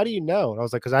like, "How do you know?" And I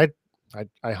was like, "Cause I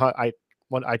hunt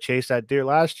when I chased that deer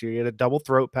last year. He had a double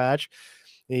throat patch.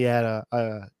 He had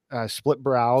a split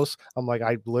brows." I'm like,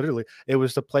 I literally, it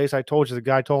was the place I told you. The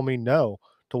guy told me no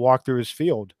to walk through his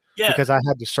field Yeah. because I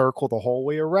had to circle the whole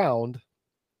way around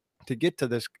to get to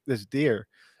this deer,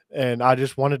 and I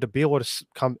just wanted to be able to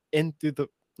come in through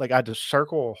I had to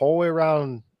circle a whole way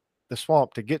around the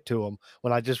swamp to get to him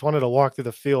when I just wanted to walk through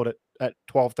the field at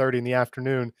 12:30 in the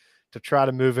afternoon to try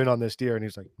to move in on this deer, and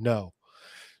he's like, "No."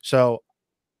 So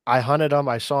I hunted him.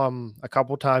 I saw him a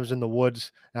couple times in the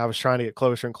woods, and I was trying to get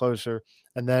closer and closer.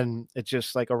 And then it's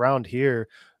just like around here,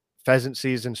 pheasant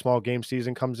season, small game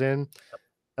season comes in,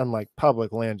 and like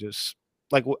public land just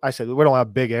like I said, we don't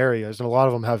have big areas, and a lot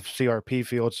of them have CRP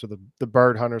fields. So the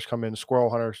bird hunters come in, squirrel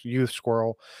hunters, youth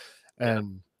squirrel. Yeah.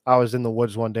 And I was in the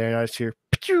woods one day, and I just hear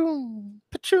pachoom,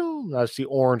 pachoom. And I see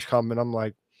orange coming. I'm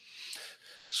like,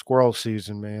 squirrel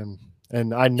season, man.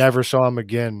 And I never saw him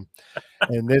again.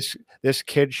 And this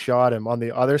kid shot him on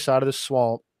the other side of the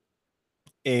swamp,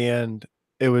 and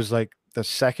it was like the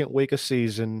second week of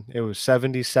season. It was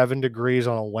 77 degrees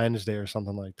on a Wednesday or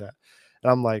something like that.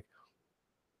 And I'm like,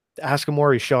 ask him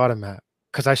where he shot him at.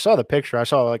 Cause I saw the picture. I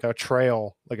saw like a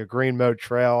trail, like a green mode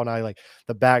trail, and I like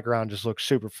the background just looked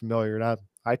super familiar. And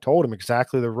I told him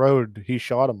exactly the road he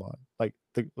shot him on, like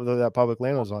that public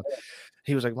land was on.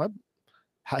 He was like, "My,"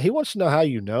 he wants to know how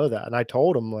you know that. And I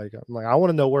told him, like, I'm like, I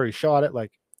want to know where he shot it.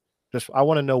 Like, just I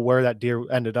wanna know where that deer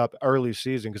ended up early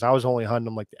season because I was only hunting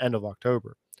him, like, the end of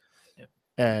October Yeah.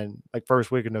 and, like,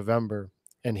 first week of November,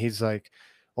 and he's like,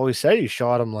 "Well, he said he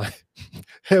shot him," like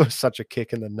it was such a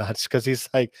kick in the nuts because he's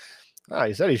like, "Oh,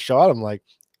 he said he shot him, like,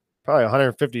 probably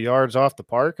 150 yards off the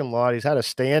parking lot. He's had a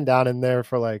stand down in there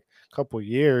for, like, a couple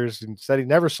years and said he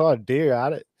never saw a deer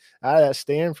out of that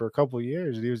stand for a couple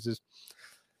years, and he was just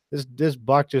this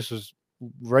buck just was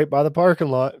right by the parking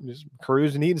lot, just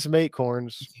cruising, eating some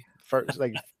acorns. First,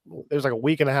 like it was like a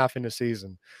week and a half into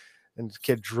season, and this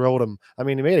kid drilled him. I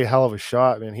mean, he made a hell of a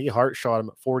shot, man. He heart shot him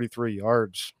at 43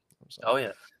 yards. So, Oh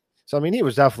yeah. so I mean, he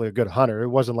was definitely a good hunter. It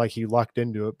wasn't like he lucked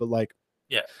into it, but like,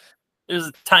 Yeah. There's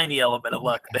a tiny element of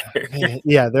luck there. man,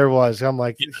 yeah, there was. I'm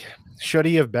like, should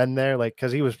he have been there? Like,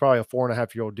 because he was probably a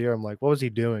 4.5-year-old deer. I'm like, what was he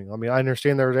doing? I mean, I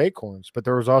understand there was acorns, but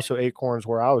there was also acorns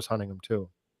where I was hunting them too,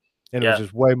 and it was Yeah.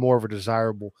 just way more of a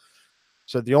desirable.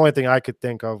 So the only thing I could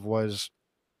think of was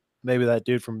maybe that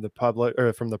dude from the public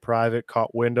or from the private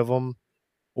caught wind of him,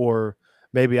 or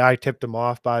maybe I tipped him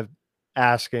off by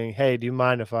asking, "Hey, do you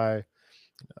mind if I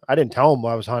didn't tell him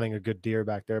I was hunting a good deer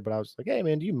back there, but I was like, "Hey,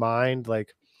 man, do you mind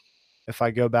like if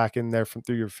I go back in there from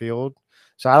through your field?"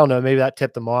 So I don't know, maybe that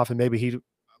tipped him off, and maybe he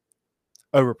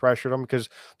overpressured him because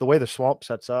the way the swamp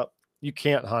sets up, you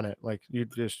can't hunt it. Like you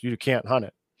can't hunt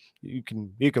it. You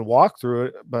can walk through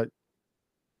it, but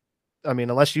I mean,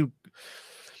 unless you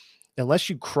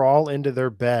crawl into their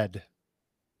bed,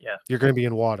 Yeah. you're gonna be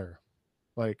in water.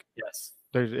 Like, Yes.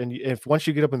 there's and if once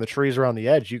you get up in the trees around the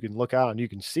edge, you can look out and you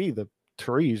can see the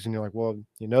trees, and you're like, "Well,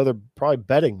 they're probably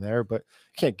bedding there, but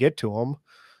you can't get to them,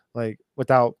 like,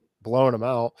 without blowing them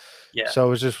out." Yeah. So, it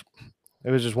was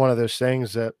just one of those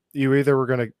things that you either were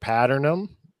gonna pattern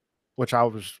them, which I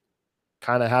was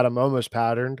kinda had them almost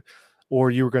patterned,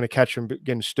 or you were gonna catch them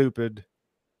getting stupid,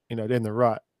 in the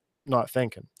rut, not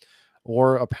thinking.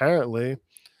 Or apparently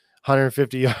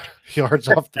 150 yards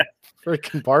off the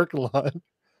freaking parking lot.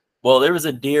 Well, there was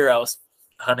a deer I was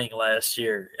hunting last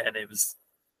year, and it was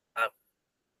uh,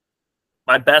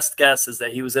 my best guess is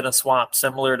that he was in a swamp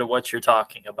similar to what you're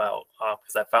talking about,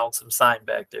 because I found some sign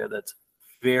back there that's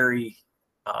very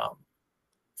um,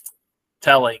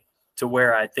 telling to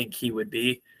where I think he would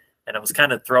be. And I was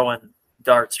kind of throwing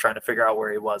darts trying to figure out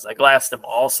where he was. I glassed him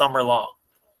all summer long,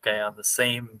 okay, on the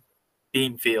same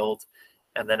bean field.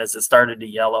 And then as it started to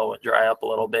yellow and dry up a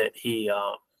little bit,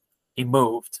 he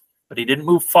moved, but he didn't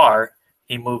move far.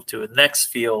 He moved to a next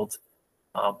field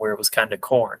where it was kind of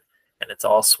corn, and it's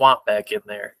all swamp back in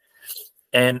there.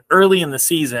 And early in the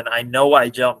season, I know I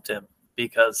jumped him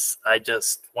because I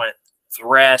just went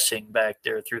thrashing back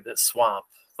there through this swamp,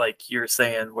 like you're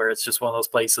saying, where it's just one of those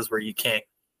places where you can't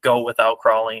go without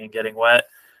crawling and getting wet.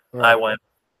 I Right. went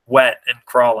wet and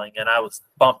crawling, and I was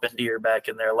bumping deer back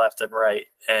in there left and right.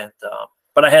 And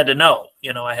but I had to know,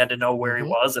 I had to know where he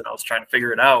Mm-hmm. was, and I was trying to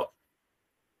figure it out.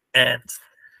 And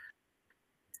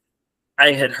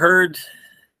I had heard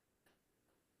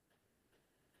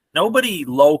nobody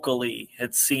locally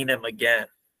had seen him again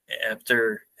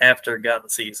after gun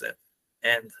season,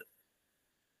 and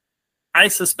I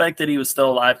suspected he was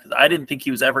still alive because I didn't think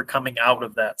he was ever coming out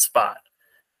of that spot.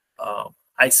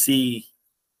 I see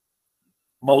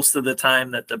most of the time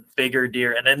that the bigger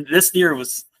deer, and then this deer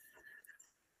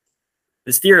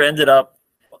ended up,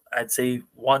 I'd say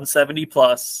 170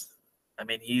 plus. I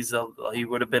mean, he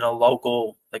would have been a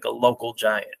local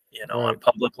giant, on Right.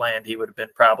 public land. He would have been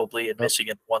probably in Yep.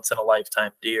 Michigan once in a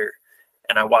lifetime deer.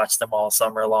 And I watched them all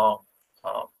summer long.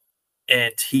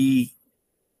 And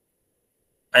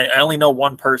I only know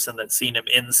one person that's seen him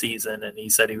in season, and he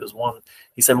said he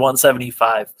said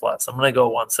 175 plus. I'm going to go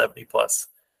 170 plus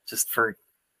just for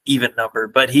even number.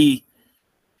 But I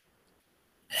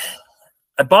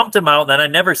bumped him out, and then I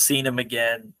never seen him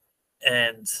again.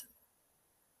 And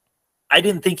I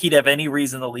didn't think he'd have any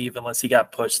reason to leave unless he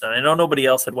got pushed. And I know nobody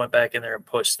else had went back in there and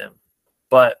pushed him.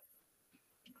 But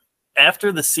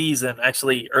after the season,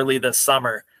 actually early this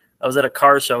summer, I was at a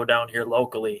car show down here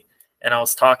locally, and I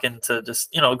was talking to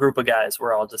just, a group of guys.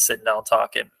 We're all just sitting down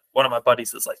talking. One of my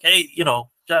buddies is like, hey,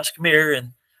 Josh, come here.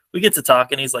 And we get to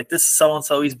talking. He's like, this is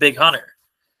so-and-so. He's a big hunter.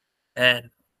 And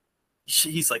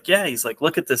he's like, yeah. He's like,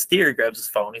 look at this deer. He grabs his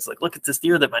phone. He's like, look at this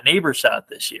deer that my neighbor shot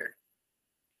this year.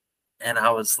 And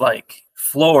I was like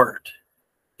floored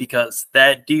because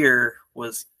that deer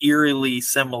was eerily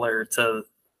similar to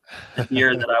the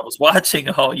deer that I was watching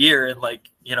all year. And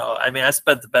I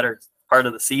spent the better part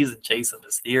of the season chasing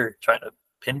this deer, trying to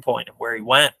pinpoint him, where he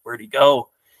went, where'd he go.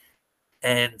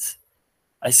 And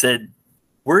I said,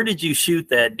 where did you shoot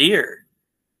that deer?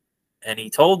 And he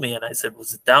told me, and I said,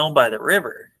 was it down by the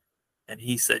river? And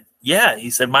he said, yeah. He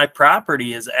said, my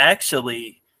property is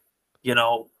actually,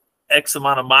 X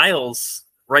amount of miles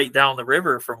right down the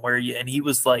river from where and he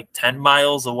was like 10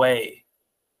 miles away.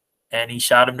 And he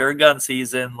shot him during gun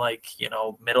season,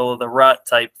 middle of the rut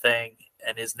type thing.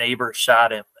 And his neighbor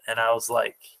shot him. And I was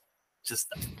like, just,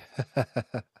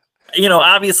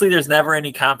 obviously there's never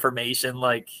any confirmation.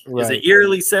 Like, is it Right.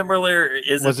 eerily similar?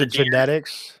 Is it Was the it deer?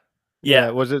 genetics? Yeah. Yeah.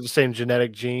 Was it the same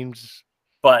genetic genes?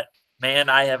 But man,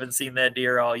 I haven't seen that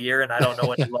deer all year, and I don't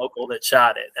know any local that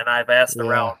shot it. And I've asked Yeah.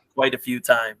 around quite a few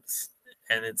times.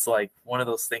 And it's like one of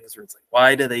those things where it's like,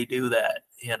 why do they do that?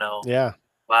 Yeah.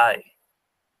 Why? Yeah.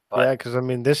 But Because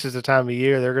this is the time of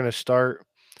year they're gonna start.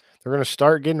 They're gonna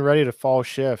start getting ready to fall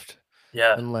shift,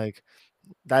 yeah. and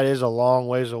that is a long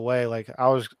ways away.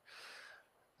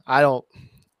 I don't.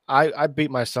 I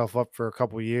beat myself up for a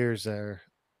couple years there.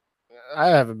 I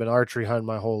haven't been archery hunting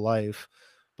my whole life,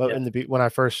 but Yeah. when I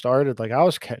first started, I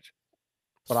was catch,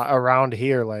 but around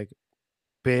here,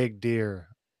 big deer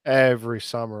every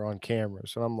summer on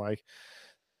cameras, and I'm like,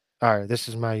 all right, this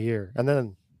is my year, and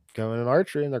then going in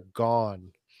archery, and they're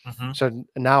gone. Hmm. So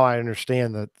now I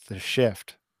understand the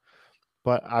shift,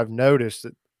 but I've noticed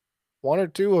that one or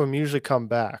two of them usually come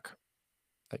back.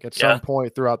 Like at Yeah. some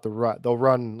point throughout the rut, they'll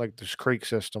run this creek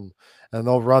system, and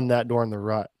they'll run that during the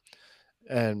rut.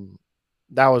 And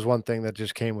that was one thing that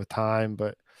just came with time,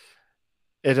 but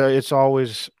it's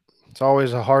always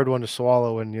a hard one to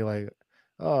swallow when you're like,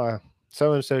 oh,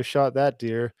 so and so shot that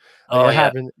deer. Like Oh, it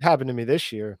yeah. happened to me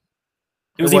this year.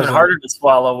 It It was even wasn't harder to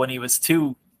swallow when he was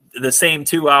the same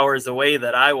 2 hours away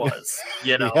that I was.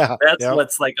 yeah, That's yep,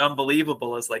 what's like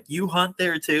unbelievable is like, you hunt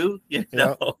there too? yep.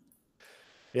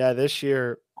 Yeah, this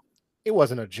year it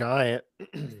wasn't a giant,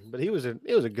 but it was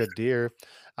a good deer.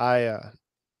 I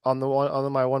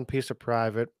on my one piece of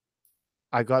private,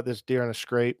 I got this deer on a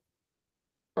scrape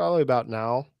probably about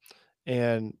now,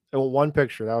 and one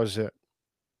picture, that was it.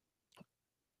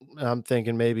 And I'm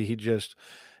thinking maybe he just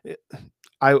eh,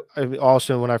 I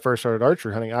also when I first started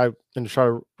archery hunting, I and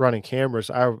started running cameras,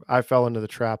 I fell into the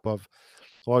trap of,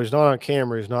 well, he's not on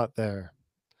camera, he's not there.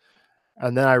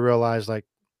 And then I realized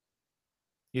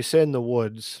you sit in the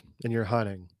woods and you're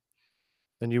hunting,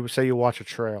 and you say you watch a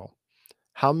trail.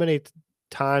 How many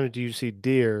times do you see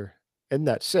deer in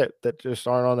that sit that just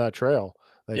aren't on that trail?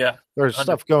 Like Yeah. there's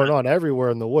stuff going 100%. on everywhere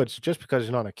in the woods. Just because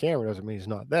he's not on a camera doesn't mean he's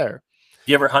not there.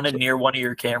 You ever hunted So near one of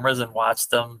your cameras and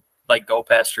watched them like go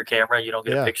past your camera. You don't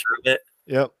get a Yeah. picture of it.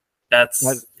 Yep.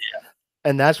 That's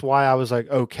And that's why I was like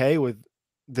okay with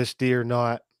this deer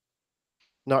not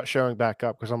showing back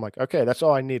up because I'm like, okay, that's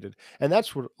all I needed. And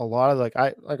that's what a lot of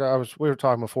we were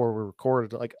talking before we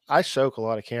recorded, like I soak a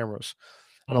lot of cameras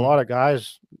and a mhm. lot of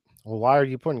guys, well, why are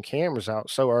you putting cameras out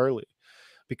so early?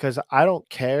 Because I don't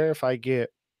care if I get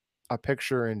a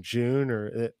picture in June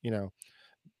or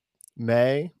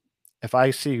May. If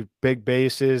I see big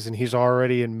bases and he's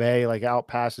already in May, like out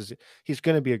passes, he's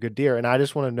going to be a good deer. And I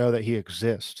just want to know that he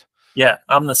exists. Yeah,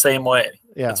 I'm the same way.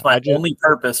 Yeah. That's my I just, only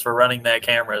purpose for running that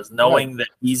camera is right. knowing that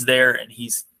he's there and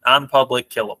he's on public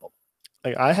killable.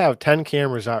 Like I have 10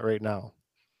 cameras out right now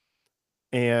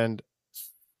and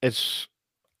it's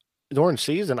during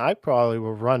season, I probably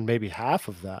will run maybe half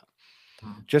of that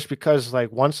Mhm. just because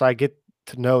like once I get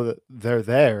to know that they're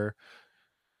there,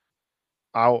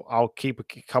 I'll keep a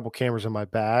couple cameras in my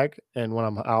bag, and when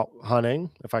I'm out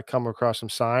hunting, if I come across some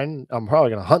sign, I'm probably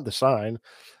gonna hunt the sign,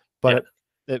 but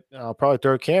Yeah, it I'll probably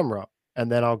throw a camera up,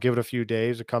 and then I'll give it a few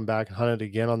days to come back and hunt it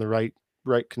again on the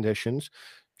right conditions,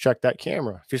 check that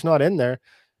camera. If he's not in there,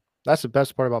 that's the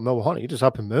best part about mobile hunting. You just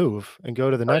up and move and go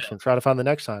to the oh next yeah, one, try to find the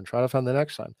next sign, try to find the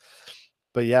next sign.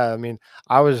 But yeah, I mean,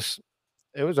 I was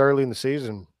it was early in the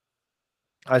season.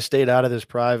 I stayed out of this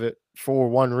private for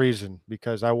one reason,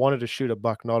 because I wanted to shoot a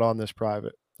buck not on this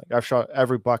private. Like I've shot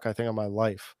every buck I think in my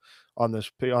life on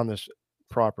this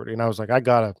property, and I was like, I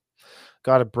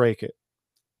gotta break it.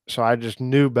 So I just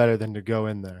knew better than to go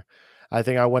in there. I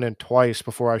think I went in twice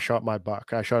before I shot my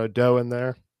buck. I shot a doe in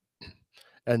there,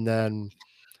 and then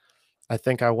I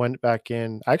think I went back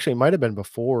in. Actually, it might have been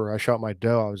before I shot my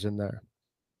doe. I was in there.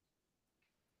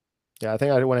 Yeah, I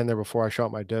think I went in there before I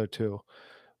shot my doe too.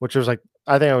 Which was like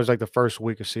I think it was like the first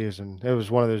week of season. It was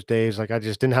one of those days, like, I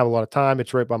just didn't have a lot of time.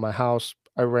 It's right by my house.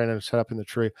 I ran and set up in the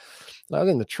tree. And I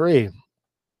was in the tree,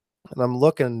 and I'm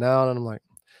looking down, and I'm like,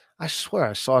 "I swear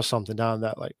I saw something down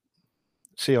that, like,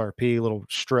 CRP little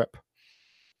strip,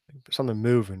 something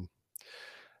moving."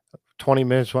 20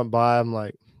 minutes went by, I'm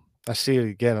like I see it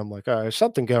again. I'm like, "Alright, there's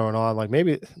something going on." Like,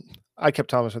 maybe I kept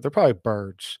telling myself, "They're probably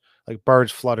birds," like,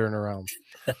 birds fluttering around.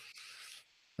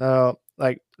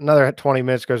 Like, another 20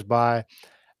 minutes goes by,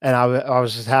 and I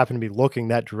was just happened to be looking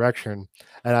that direction,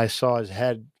 and I saw his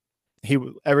head.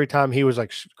 Every time he was,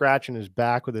 like, scratching his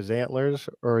back with his antlers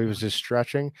or he was mhm, just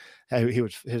stretching, he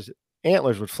would his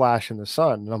antlers would flash in the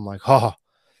sun, and I'm like, "Oh,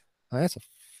 that's a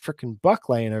freaking buck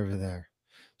laying over there."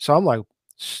 So I'm, like,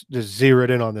 just zeroed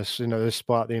in on this, this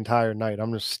spot the entire night.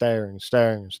 I'm just staring,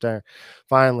 staring, and staring.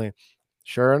 Finally,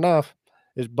 sure enough,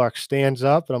 this buck stands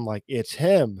up, and I'm like, "It's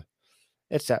him.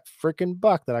 It's that freaking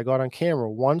buck that I got on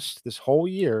camera once this whole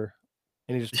year,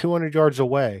 and he's 200 yards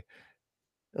away."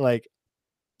 Like,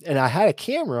 and I had a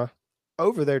camera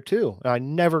over there too, and I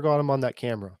never got him on that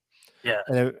camera. yeah,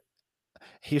 And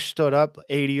he stood up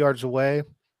 80 yards away,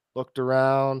 looked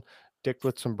around, dicked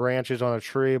with some branches on a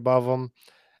tree above him,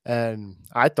 and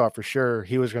I thought for sure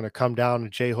he was gonna come down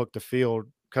and J hook the field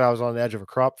because I was on the edge of a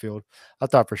crop field. I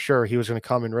thought for sure he was gonna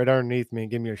come in right underneath me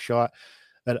and give me a shot,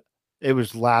 and it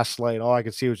was last light. All I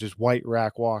could see was just white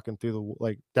rack walking through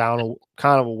like, down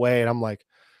kind of away, and I'm like,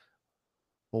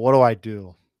 "Well, what do I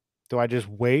do? Do I just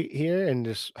wait here and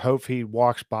just hope he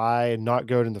walks by and not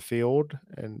go to the field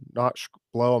and not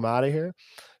blow him out of here?"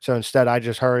 So instead, I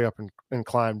just hurry up and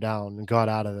climb down and got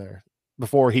out of there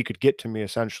before he could get to me,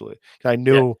 essentially. 'Cause I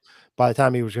yeah. knew by the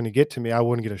time he was going to get to me, I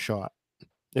wouldn't get a shot.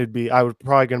 I was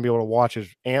probably going to be able to watch his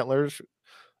antlers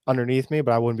underneath me,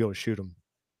 but I wouldn't be able to shoot him.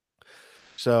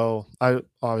 So I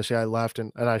left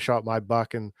and I shot my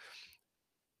buck, and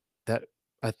that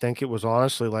I think it was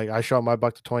honestly like I shot my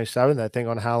buck the 27th. I think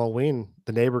on Halloween,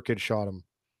 the neighbor kid shot him.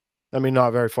 I mean,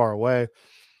 not very far away.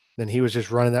 Then he was just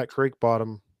running that creek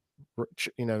bottom,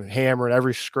 hammering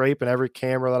every scrape and every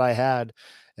camera that I had,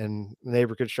 and the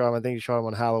neighbor kid shot him. I think he shot him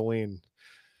on Halloween.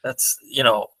 That's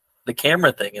the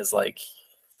camera thing is like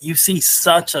you see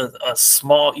such a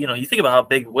small. You think about how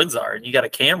big woods are, and you got a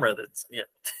camera that's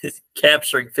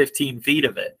capturing 15 feet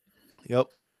of it. Yep.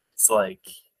 It's like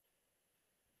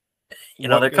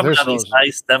What they're coming there's out of these those. high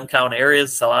stem count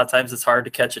areas. So a lot of times it's hard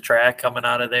to catch a track coming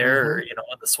out of there, or Mhm. in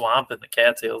the swamp and the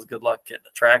cattails. Good luck getting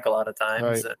a track a lot of times.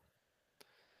 Right. And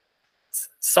it's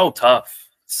so tough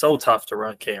to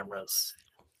run cameras.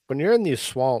 When you're in these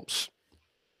swamps,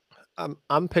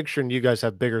 I'm picturing you guys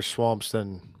have bigger swamps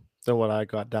than what I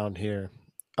got down here.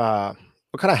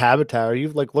 What kind of habitat are you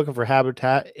like looking for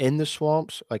habitat in the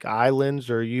swamps, like islands,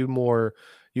 or are you more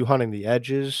you hunting the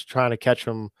edges, trying to catch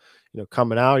them,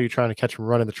 coming out? Or are you trying to catch them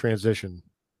running the transition?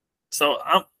 So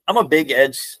I'm a big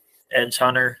edge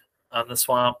hunter on the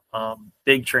swamp.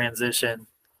 Big transition.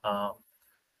 Um,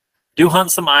 do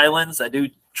hunt some islands. I do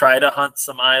try to hunt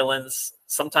some islands.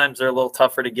 Sometimes they're a little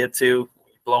tougher to get to,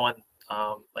 blowing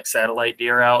like satellite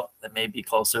deer out that may be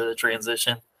closer to the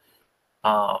transition.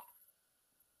 Um,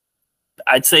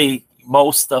 I'd say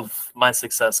most of my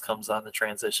success comes on the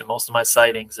transition. Most of my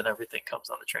sightings and everything comes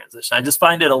on the transition. I just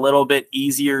find it a little bit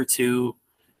easier to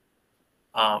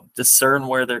discern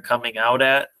where they're coming out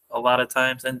at a lot of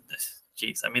times. And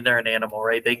geez, I mean, they're an animal,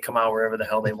 right? They can come out wherever the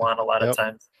hell they want a lot of Yep.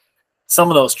 times. Some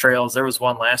of those trails, there was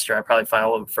one last year I probably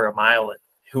followed for a mile, and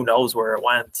who knows where it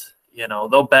went. You know,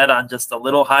 they'll bet on just a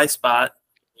little high spot.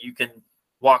 You can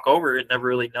walk over it and never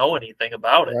really know anything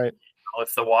about it, Right. you know,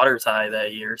 if the water's high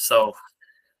that year. So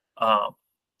I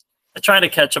try to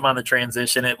catch them on the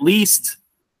transition, at least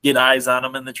get eyes on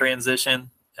them in the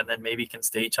transition, and then maybe can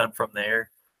stage hunt from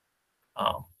there.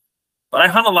 But I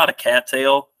hunt a lot of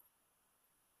cattail.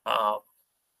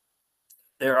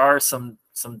 There are some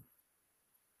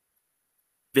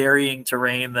varying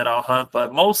terrain that I'll hunt,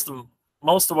 but most of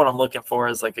what I'm looking for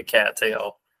is like a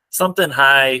cattail, something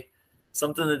high,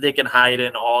 something that they can hide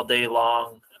in all day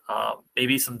long.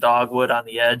 Maybe some dogwood on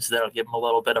the edge that'll give them a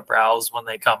little bit of browse when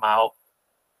they come out,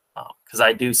 because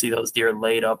I do see those deer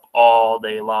laid up all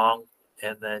day long,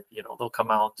 and then they'll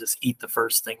come out and just eat the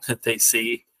first thing that they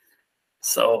see.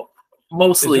 So Is there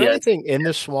mostly, anything in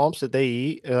the swamps that they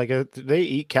eat? Like, do they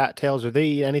eat cattails, or they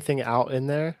eat anything out in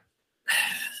there?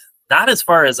 not as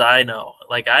far as I know.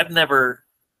 Like I've never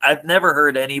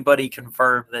heard anybody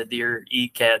confirm that deer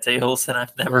eat cattails, and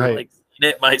I've never Right. like seen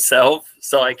it myself,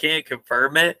 so I can't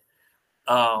confirm it.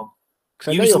 Because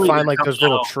I know you'll Usually find they're like coming those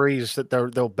little out. trees that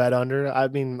they'll bed under. I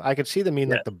mean, I could see them eating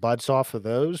Yeah, like the buds off of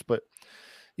those, but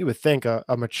you would think a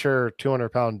mature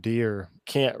 200-pound deer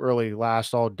can't really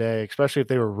last all day, especially if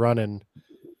they were running,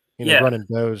 yeah, running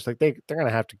does. Like they're gonna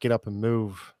have to get up and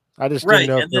move. I just didn't right.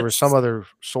 know if And there was some other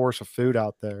source of food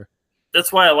out there.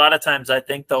 that's why a lot of times I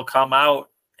think they'll come out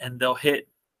and they'll hit,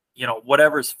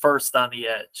 whatever's first on the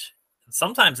edge. And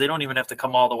sometimes they don't even have to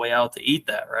come all the way out to eat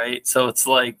that, right? So it's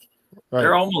like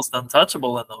they're Right. almost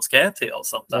untouchable in those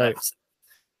cattails Right. sometimes.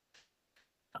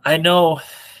 I know,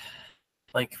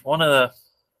 like I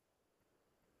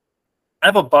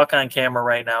have a buck on camera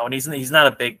right now, and he's not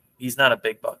a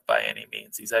big buck by any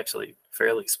means. He's actually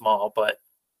fairly small, but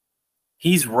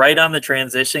he's right on the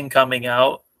transition coming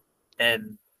out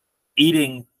and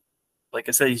eating. Like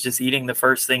I said, he's just eating the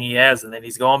first thing he has, and then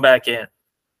he's going back in.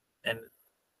 And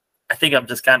I think I'm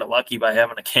just kind of lucky by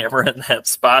having a camera in that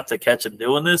spot to catch him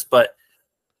doing this. But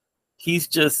he's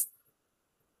just,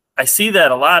 I see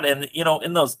that a lot, and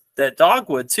in that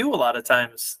dogwood too. A lot of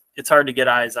times, it's hard to get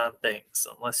eyes on things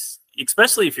unless,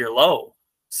 especially if you're low.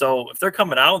 So if they're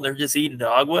coming out and they're just eating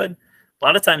dogwood, a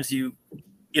lot of times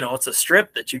it's a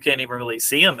strip that you can't even really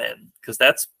see them in, because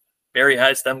that's very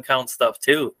high stem count stuff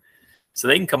too. So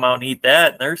they can come out and eat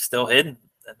that, and they're still hidden,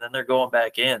 and then they're going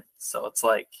back in. So it's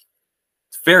like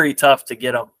it's very tough to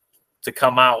get them to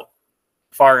come out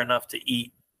far enough to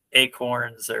eat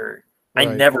acorns. Or I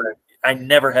Right.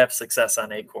 never have success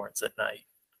on acorns at night.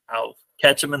 I'll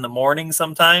catch them in the morning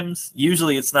sometimes.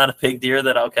 Usually it's not a big deer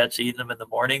that I'll catch eating them in the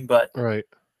morning, but Right.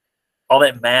 all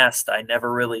that mast, I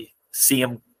never really see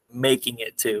them making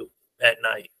it to at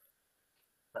night,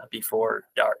 not before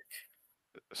dark.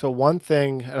 So one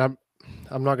thing, and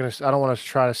I'm not gonna. I don't want to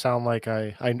try to sound like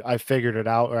I figured it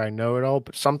out or I know it all,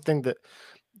 but something that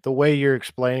the way you're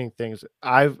explaining things,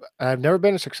 I've never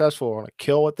been successful on a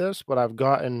kill with this, but I've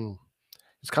gotten.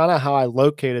 It's kind of how I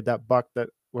located that buck that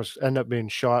was end up being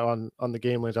shot on the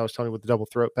game lanes I was telling you with the double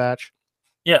throat patch.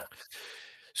 Yeah.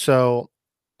 So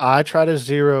I try to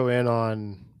zero in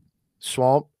on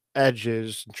swamp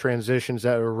edges, transitions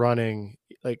that are running,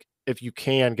 like if you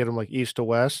can get them like east to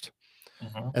west,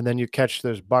 Hmm. and then you catch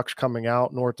those bucks coming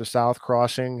out north to south,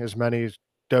 crossing as many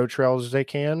doe trails as they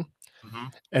can. Hmm.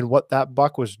 And what that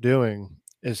buck was doing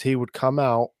is he would come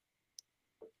out,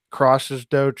 cross his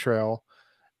doe trail,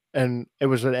 and it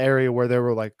was an area where there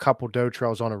were like a couple doe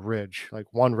trails on a ridge, like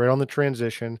one right on the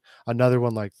transition, another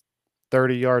one like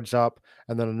 30 yards up,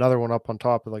 and then another one up on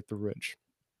top of like the ridge.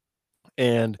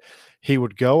 And he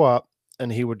would go up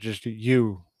and he would just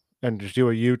just do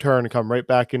a U-turn and come right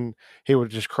back in. He would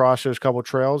just cross those couple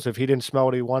trails. If he didn't smell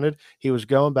what he wanted, he was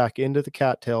going back into the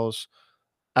cattails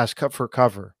as cut for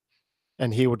cover.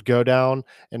 And he would go down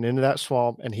and into that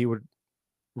swamp and he would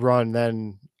run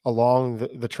then along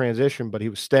the transition, but he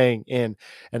was staying in.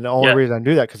 And the only Yeah. reason I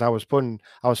knew that because I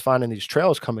was finding these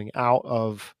trails coming out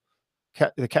of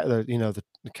the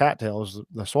cattails,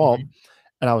 the swamp, Hmm.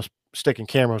 and I was sticking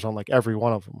cameras on like every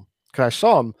one of them because I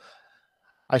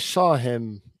saw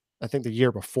him, I think the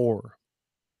year before.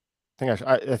 I think I,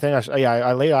 s- I think I, s- yeah,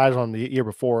 I laid eyes on him the year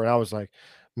before, and I was like,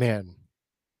 man,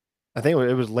 I think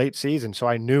it was late season, so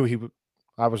I knew he would.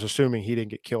 I was assuming he didn't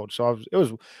get killed. So it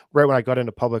was right when I got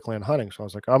into public land hunting. So I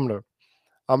was like, I'm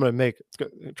gonna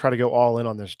try to go all in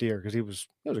on this deer because he was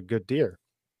a good deer.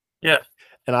 Yeah.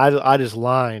 And I just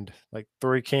lined like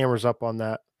 3 cameras up on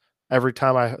that every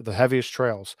time the heaviest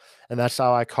trails, and that's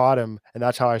how I caught him, and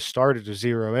that's how I started to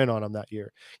zero in on him that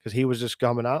year because he was just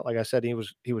coming out, like I said, he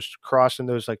was crossing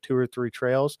those, like, 2 or 3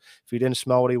 trails. If he didn't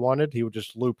smell what he wanted, he would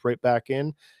just loop right back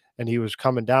in, and he was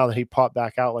coming down, and he popped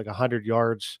back out like 100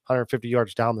 yards, 150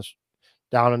 yards down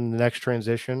in the next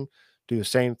transition, do the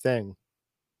same thing.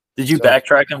 Did you So,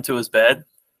 backtrack him to his bed?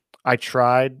 I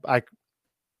tried,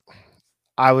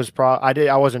 I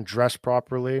wasn't dressed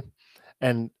properly,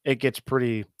 and it gets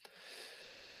pretty.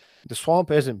 The swamp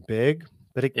isn't big,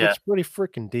 but it Yeah. gets pretty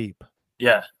freaking deep.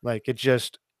 Yeah. Like, it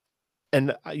just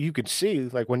and, you could see,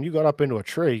 like, when you got up into a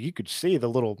tree, you could see the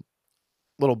little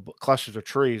clusters of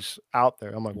trees out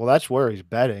there. I'm like, "Well, that's where he's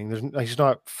bedding." He's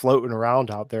not floating around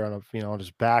out there on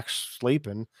his back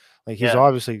sleeping. Like, he's Yeah.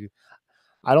 obviously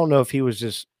I don't know if he was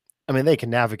just I mean, they can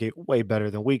navigate way better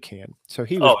than we can. So Oh, yeah.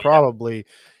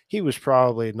 he was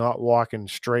probably not walking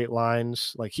straight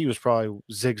lines. Like, he was probably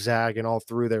zigzagging all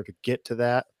through there to get to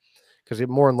that. 'Cause it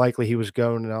more than likely he was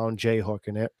going on J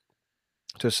hooking it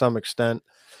to some extent.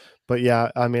 But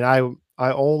yeah, I mean, I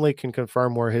only can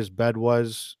confirm where his bed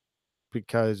was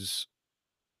because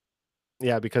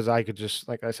because I could just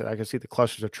like I said, I could see the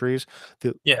clusters of trees.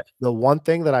 The Yeah. the one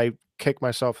thing that I kicked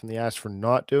myself in the ass for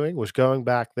not doing was going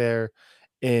back there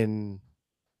in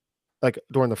like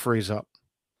during the freeze up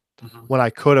Mhm. when I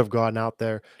could have gone out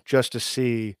there just to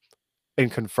see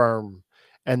and confirm.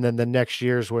 And then the next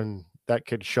year's when that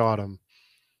kid shot him.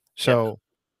 Yeah. So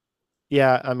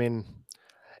yeah, I mean,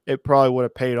 it probably would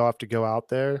have paid off to go out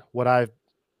there.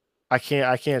 I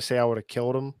can't say I would have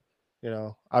killed him,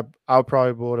 I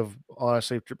probably would have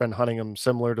honestly been hunting him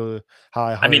similar to how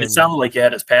I I hunted mean, it him. sounded like you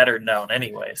had his pattern down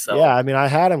anyway, Yeah, so I mean, I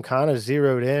had him kinda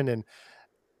zeroed in, and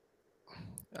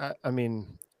I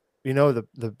mean,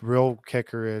 the real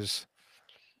kicker is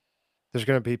there's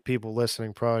gonna be people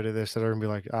listening probably to this that are gonna be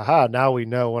like, "Aha, now we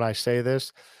know when I say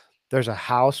this." There's a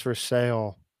house for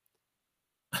sale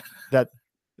that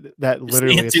that you're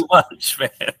seeing literally too much, man.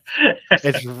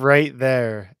 it's right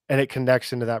there, and it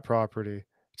connects into that property.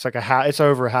 It's like it's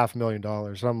over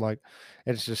 $500,000, and I'm like,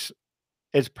 it's just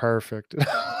it's perfect. Yeah.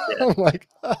 I'm like,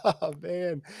 "Oh,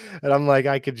 man," and I'm like,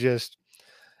 I could just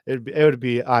it would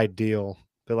be ideal,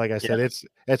 but like I Yeah. said, it's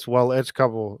like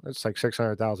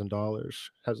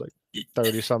 $600,000, has like Y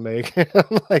 30 some acres.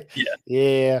 I'm like, yeah.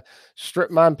 "Yeah,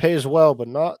 strip mine pays well, but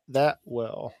not that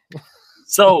well."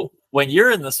 So, when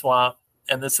you're in the swamp,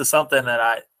 and this is something that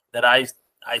I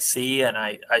see and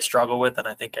I struggle with, and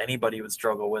I think anybody would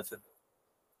struggle with in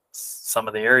some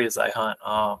of the areas I hunt,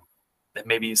 and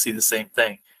maybe you see the same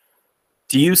thing.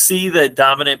 Do you see the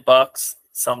dominant bucks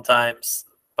sometimes?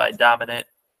 By dominant,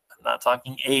 I'm not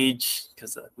talking age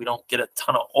because we don't get a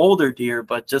ton of older deer,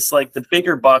 but just like the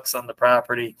bigger bucks on the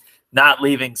property not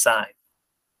leaving sign.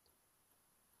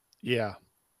 Yeah,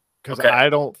 because Okay. I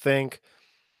don't think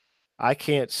I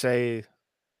can't say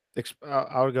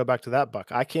I would go back to that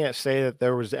buck. I can't say that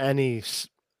there was any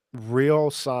real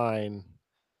sign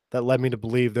that led me to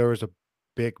believe there was a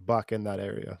big buck in that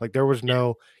area. Like Yeah.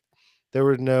 there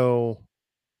was no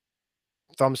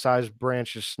thumb-sized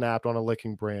branches snapped on a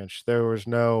licking branch. There was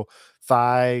no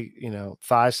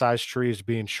thigh-sized trees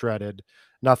being shredded.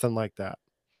 Nothing like that.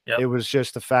 Yep. It was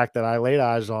just the fact that I laid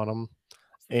eyes on them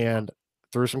and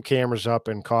threw some cameras up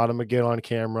and caught him again on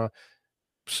camera.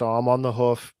 Saw him on the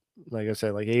hoof, like I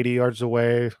said, like 80 yards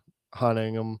away,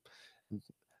 hunting him.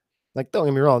 Like, don't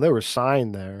get me wrong, there was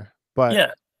sign there, but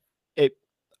Yeah. it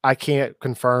I can't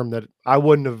confirm that I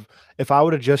wouldn't have if I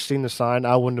would have just seen the sign,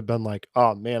 I wouldn't have been like,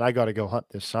 "Oh, man, I gotta go hunt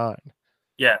this sign."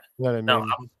 Yeah. You know what I No,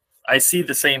 mean? I see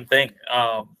the same thing.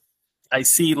 I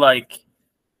see like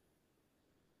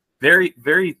very,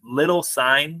 very little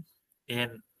sign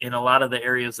in a lot of the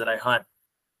areas that I hunt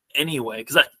anyway.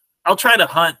 Because I'll try to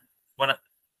hunt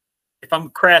if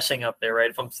I'm crashing up there,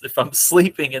 right? If I'm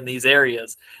sleeping in these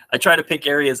areas, I try to pick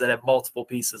areas that have multiple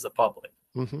pieces of public.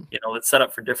 Mhm. That's set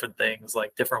up for different things,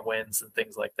 like different winds and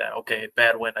things like that. Okay,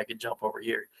 bad wind, I can jump over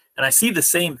here. And I see the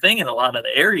same thing in a lot of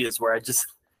the areas where I just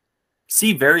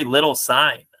see very little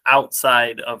sign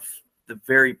outside of the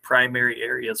very primary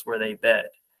areas where they bed.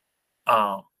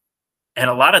 Um, and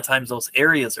a lot of times those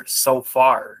areas are so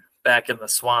far back in the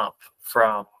swamp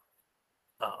from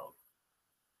um,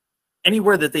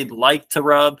 anywhere that they'd like to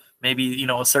rub. Maybe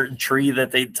a certain tree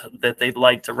that they'd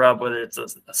like to rub, whether it's a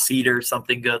cedar,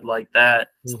 something good like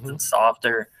that, something Mhm.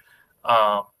 softer,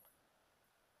 um,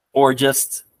 or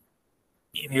just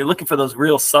you're looking for those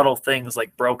real subtle things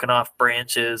like broken off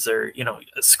branches, or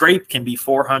a scrape can be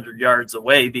 400 yards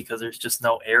away because there's just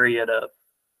no area to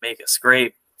make a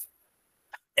scrape.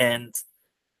 And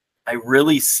I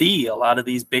really see a lot of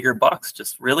these bigger bucks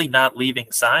just really not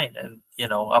leaving sign. And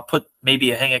I'll put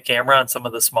maybe hang a camera on some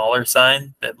of the smaller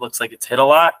sign that looks like it's hit a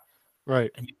lot,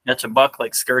 Right. and you catch a buck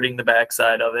like skirting the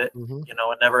backside of it, Mm-hmm. and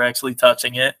never actually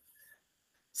touching it.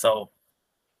 So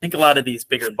I think a lot of these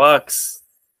bigger bucks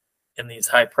in these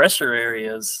high pressure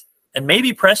areas, and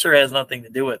maybe pressure has nothing to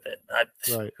do with it.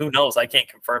 Right. Who knows? I can't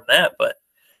confirm that, but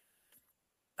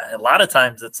a lot of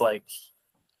times it's like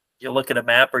you look at a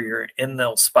map or you're in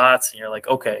those spots and you're like,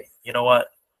 okay, you know what?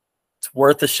 It's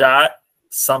worth a shot.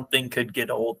 Something could get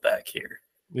old back here.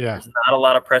 Yeah. There's not a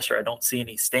lot of pressure. I don't see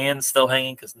any stands still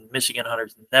hanging because Michigan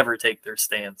hunters never take their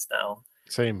stands down.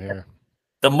 Same here.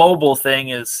 The mobile thing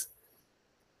it's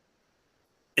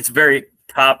very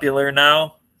popular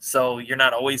now, so you're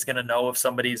not always going to know if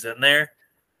somebody's in there.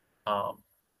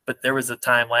 But there was a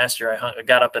time last year I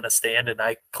got up in a stand and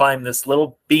I climbed this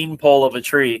little bean pole of a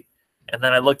tree, and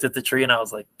then I looked at the tree and I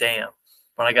was like, damn.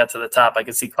 When I got to the top, I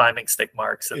could see climbing stick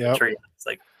marks in the tree. It's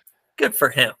like, good for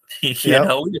him. We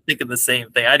were thinking the same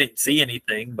thing. I didn't see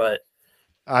anything, but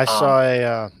I saw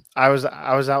I was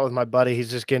out with my buddy.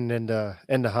 He's just getting into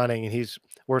hunting, and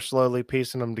we're slowly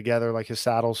piecing them together, like his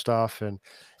saddle stuff. And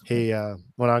he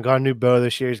when I got a new bow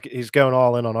this year, he's going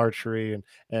all in on archery,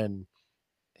 and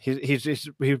he's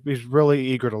really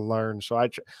eager to learn. So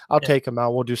I'll take him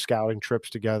out. We'll do scouting trips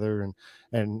together,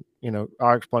 and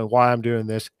I'll explain why I'm doing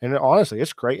this. And honestly,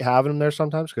 it's great having him there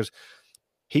sometimes because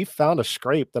he found a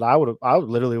scrape that I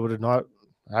literally would have not.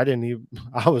 I didn't even.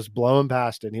 I was blowing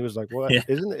past it, and he was like, "What? yeah,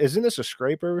 Isn't this a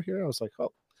scrape over here?" I was like,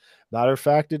 "Oh, matter of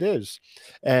fact, it is."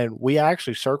 And we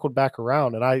actually circled back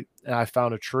around, and I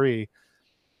found a tree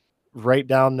right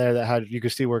down there that you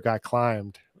could see where a guy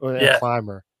climbed, a yeah,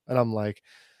 climber. And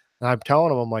I'm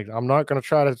telling him, I'm like, I'm not gonna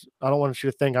try to. I don't want you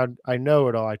to think I know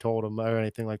it all. I told him or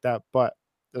anything like that. But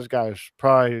this guy's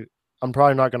probably. I'm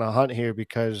probably not gonna hunt here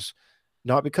because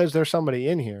not because there's somebody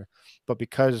in here, but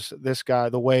because this guy,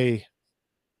 the way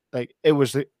like, it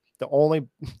was the only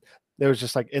it was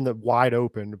just, like, in the wide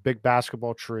open, big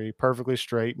basketball tree, perfectly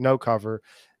straight, no cover,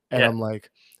 and yeah, I'm like,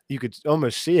 you could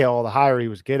almost see how the higher he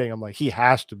was getting, I'm like, "He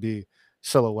has to be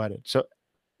silhouetted." So,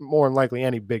 more than likely,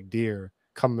 any big deer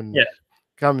yeah,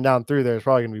 coming down through there is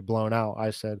probably gonna be blown out, I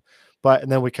said. And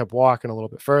then we kept walking a little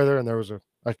bit further, and there was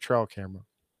a trail camera.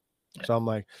 yeah, So, I'm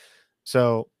like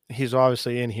so he's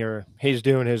obviously in here, he's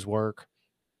doing his work.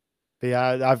 But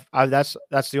yeah,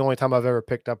 that's the only time I've ever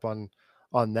picked up on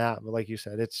that, but like you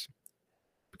said, it's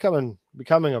becoming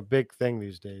a big thing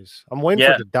these days. I'm waiting for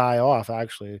yeah, it to die off,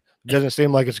 actually. It doesn't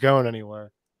seem like it's going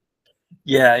anywhere.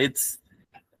 yeah.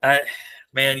 I,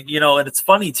 man, and it's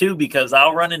funny too because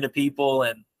I'll run into people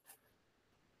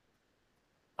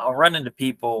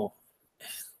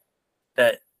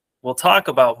that will talk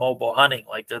about mobile hunting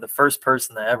like they're the first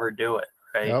person to ever do it,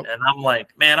 right? Yep. And I'm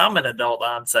like, man, I'm an adult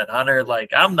onset hunter.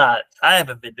 Like, I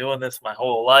haven't been doing this my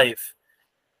whole life,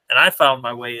 and I found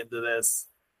my way into this.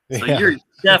 So Yeah. you're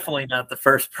definitely not the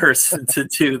first person to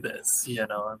do this,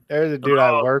 There's a dude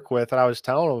I work with, and I was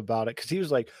telling him about it because he was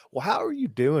like, "Well, how are you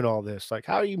doing all this? Like,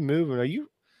 how are you moving?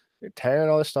 You're tearing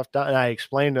all this stuff down?" And I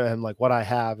explained to him, like, what I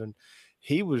have, and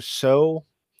he was so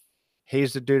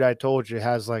he's the dude I told you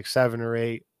has like 7 or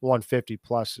 8 150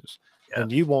 pluses, Yeah.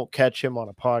 and you won't catch him on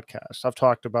a podcast. I've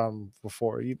talked about him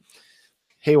before.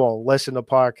 He won't listen to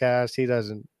podcasts. He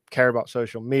doesn't care about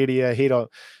social media. He doesn't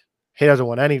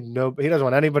want he doesn't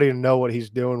want anybody to know what he's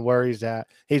doing, where he's at.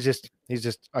 He's just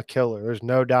a killer. There's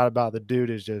no doubt about it. The dude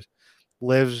is just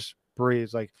lives,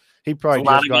 breathes. Like he There's probably a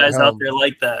lot just of got guys out home. there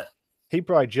like that. He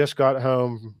probably just got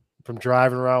home from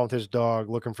driving around with his dog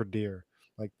looking for deer.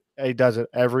 Like he does it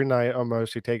every night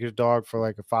almost. He takes his dog for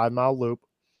like a 5 mile loop,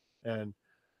 and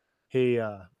he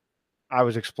I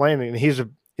was explaining, and he's a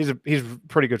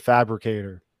pretty good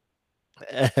fabricator.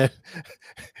 And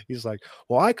he's like,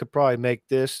 "Well, I could probably make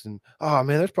this, and oh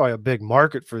man, there's probably a big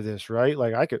market for this, right?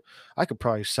 Like I could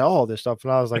probably sell all this stuff."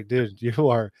 And I was like, "Dude,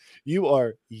 you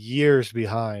are years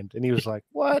behind." And he was like,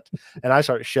 "What?" And I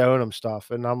started showing him stuff,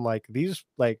 and I'm like, these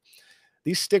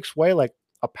sticks weigh like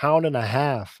a pound and a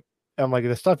half." And I'm like,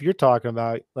 the stuff you're talking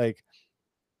about, like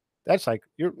that's like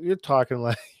you're talking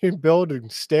like you're building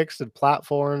sticks and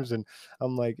platforms, and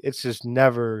I'm like, it's just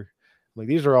never like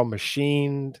these are all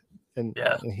machined, and,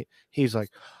 Yeah. he's like,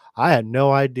 I had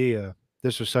no idea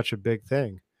this was such a big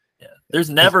thing. Yeah. There's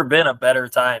 'Cause never been a better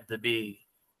time to be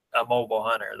a mobile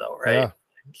hunter though, right? yeah,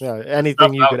 yeah, The stuff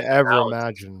anything you out could here ever now is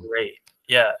just imagine. great.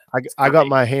 Yeah. It's I got great.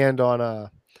 my hand on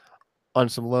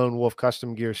some Lone Wolf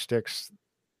custom gear sticks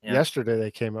Yeah. yesterday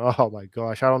they came. Oh my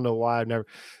gosh, I don't know why I've never.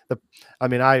 The, I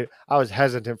mean, I was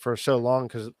hesitant for so long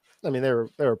because I mean they were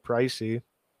pricey,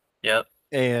 Yep.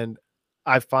 and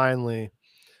I finally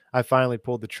I finally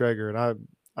pulled the trigger, and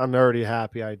I'm already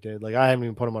happy I did. Like I haven't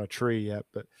even put them on a tree yet,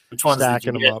 but Which ones did you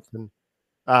stacking them get? up, and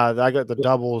I got the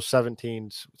double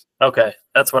 17s. Okay,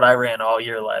 that's what I ran all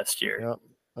year last year. Yep,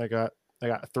 I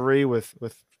got three with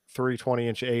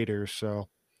 320-inch aiders. So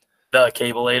The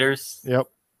cabelators. yep,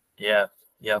 Yeah.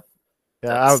 Yep. yeah.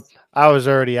 That's I was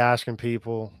already asking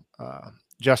people.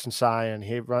 Justin Sion,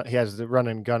 he has the Run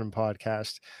and Gun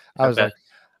podcast. I was okay.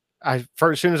 like,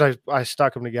 as soon as I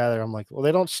stuck them together, I'm like, well,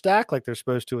 they don't stack like they're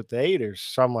supposed to with the aiders.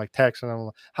 So I'm like texting, I'm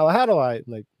like, how do I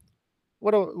like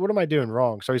what am I doing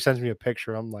wrong? So he sends me a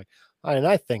picture. I'm like, and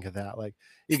I think of that. Like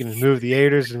you can just move the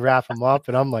aiders and wrap them up.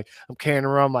 And I'm like, I'm carrying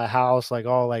around my house, like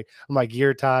all like my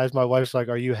gear ties. My wife's like,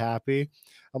 are you happy?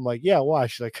 I'm like, yeah, why?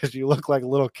 She's like, because you look like a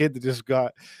little kid that just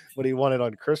got what he wanted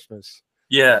on Christmas.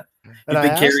 Yeah. And You've I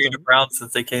been asked carrying them him, around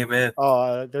since they came in.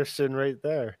 oh, they're sitting right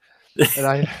there. And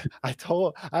I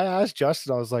asked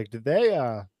Justin, I was like, did they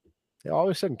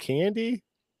always send candy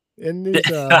in these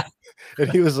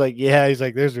and he was like, yeah, he's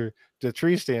like, those are the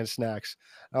tree stand snacks.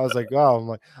 I was like,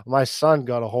 oh, my son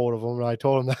got a hold of them, and I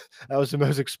told him that was the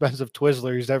most expensive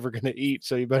Twizzler he's ever gonna eat,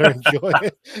 so you better enjoy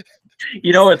it.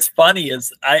 You know what's funny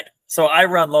is I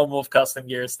run Lone Wolf Custom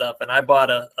Gear stuff, and I bought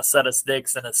a set of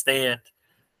sticks and a stand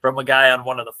from a guy on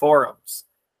one of the forums,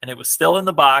 and it was still in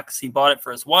the box. He bought it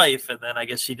for his wife, and then I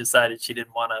guess she decided she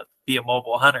didn't want to be a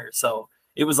mobile hunter, so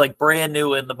it was like brand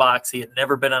new in the box. He had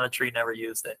never been on a tree, never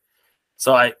used it.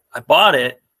 So I bought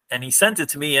it, and he sent it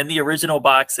to me in the original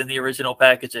box, in the original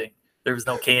packaging. There was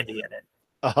no candy in it.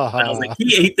 And I was like, Uh,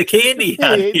 he ate the candy he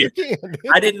on ate here. the candy.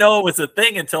 I didn't know it was a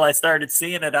thing until I started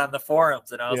seeing it on the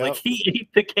forums. And I was like, Yep. he ate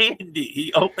the candy.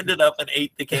 He opened it up and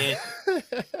ate the candy.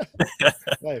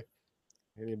 Hey,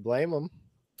 can you blame him?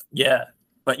 Yeah.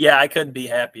 But yeah, I couldn't be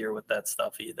happier with that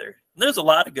stuff either. There's a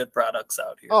lot of good products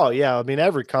out here. Oh yeah, I mean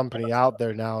every company out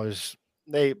there now is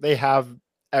they have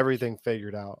everything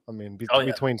figured out. I mean Oh, yeah.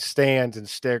 between stands and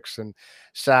sticks and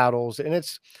saddles, and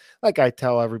it's like I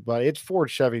tell everybody, it's Ford,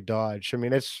 Chevy, Dodge. I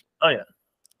mean Oh, yeah.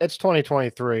 it's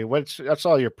 2023. That's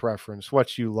all your preference,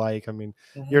 what you like. I mean,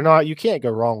 Mm-hmm. you can't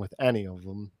go wrong with any of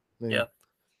them. I mean, Yeah. Yeah.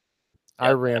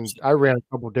 I Absolutely. ran a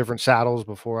couple different saddles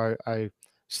before I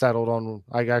settled on.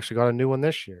 I actually got a new one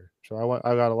this year, so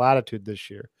I got a Latitude this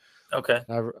year. Okay.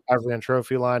 I've ran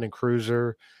Trophy Line and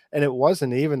Cruiser, and it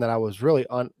wasn't even that I was really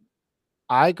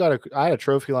I had a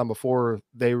Trophy Line before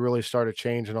they really started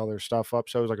changing all their stuff up,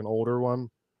 so it was like an older one.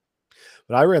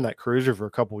 But I ran that Cruiser for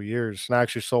a couple of years, and I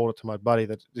actually sold it to my buddy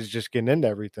that is just getting into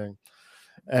everything.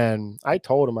 And I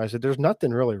told him, I said, "There's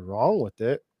nothing really wrong with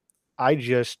it. I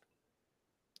just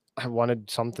I wanted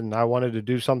something. I wanted to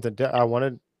do something. I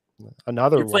wanted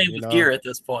another You're one, playing with gear at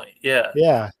this point. Yeah.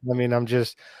 Yeah. I mean, I'm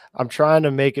trying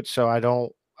to make it so I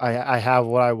don't. I have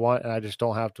what I want, and I just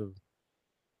don't have to.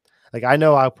 Like I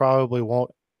know I probably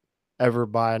won't ever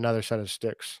buy another set of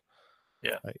sticks.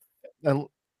 Yeah. Like, and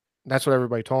that's what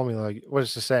everybody told me. Like, what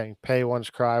is the saying? Pay once,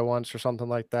 cry once, or something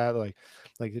like that. Like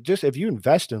just if you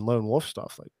invest in Lone Wolf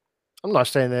stuff, like I'm not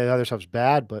saying that other stuff's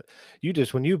bad, but you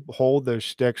just when you hold those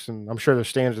sticks, and I'm sure their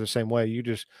stands are the same way.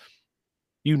 If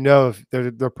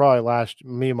they'll probably last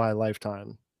me my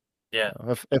lifetime, Yeah.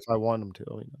 if I want them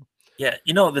to. Yeah,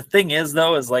 the thing is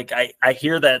though, is like I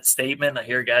hear that statement. I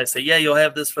hear guys say, "Yeah, you'll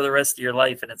have this for the rest of your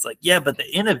life," and it's like, yeah, but the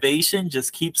innovation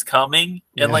just keeps coming, and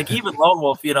Yeah. like even Lone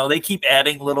Wolf, they keep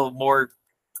adding little more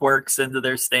twerks into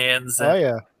their stands, Oh and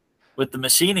yeah. with the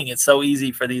machining, it's so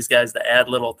easy for these guys to add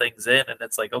little things in, and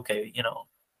it's like, okay,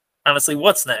 honestly,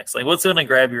 what's next? Like, what's going to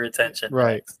grab your attention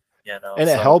Right. next? And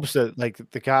it So helps that like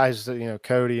the guys that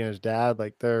Cody and his dad,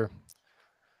 like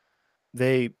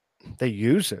they they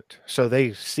use it. So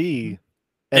they see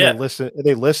and yeah,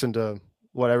 they listen to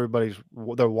what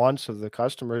their wants of the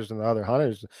customers and the other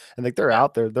hunters, and like they're yeah,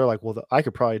 out there, they're like, well, I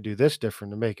could probably do this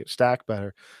different to make it stack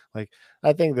better. Like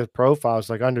I think the profile is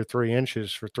like under 3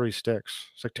 inches for three sticks.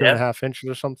 It's like two and yeah, a half inches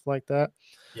or something like that.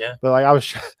 yeah, But like I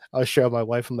was showing my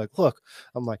wife, I'm like, look,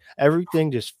 I'm like,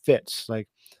 everything just fits. Like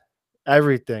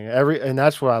everything, and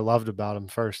that's what I loved about them.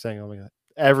 First thing, I mean,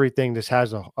 everything just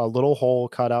has a little hole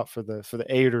cut out for the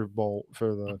aider bolt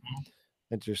for the. mhm,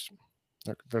 It just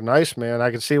they're nice, man.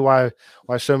 I can see why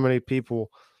so many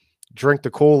people drink the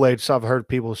Kool-Aid. So I've heard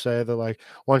people say that like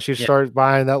once you yeah, start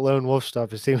buying that Lone Wolf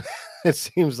stuff, it seems it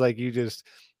seems like you just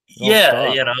don't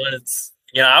yeah. stop. It's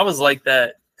I was like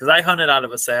that because I hunted out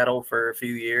of a saddle for a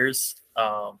few years.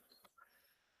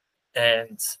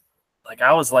 And like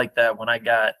I was like that when I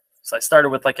started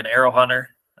with like an arrow hunter.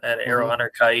 I had an arrow Mhm.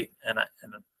 hunter kite, and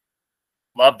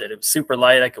loved it. It was super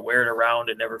light. I could wear it around.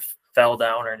 It never fell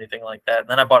down or anything like that. And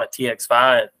then I bought a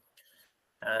TX5.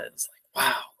 It's like,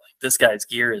 wow, like this guy's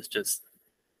gear is just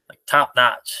like top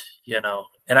notch,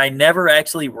 And I never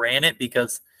actually ran it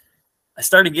because I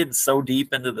started getting so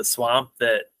deep into the swamp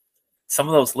that some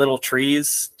of those little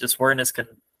trees just weren't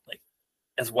like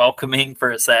as welcoming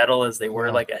for a saddle as they were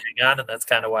Yeah. like a hang on, and that's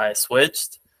kind of why I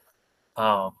switched.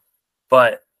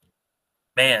 But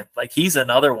man, like he's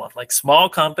another one, like small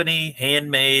company,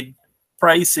 handmade,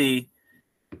 pricey,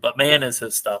 but man, is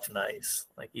his stuff nice.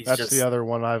 Like he's That's the just other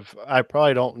one I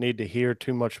probably don't need to hear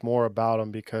too much more about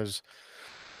them because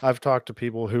I've talked to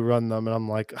people who run them and I'm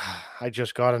like, I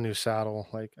just got a new saddle.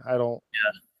 Like I don't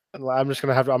yeah, I'm just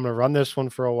gonna I'm gonna run this one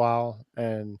for a while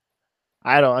and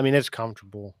I mean it's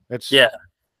comfortable. yeah.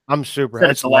 I'm super Said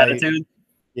it's it's a light. latitude.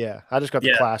 Yeah. I just got the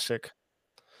Yeah. classic.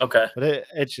 Okay. But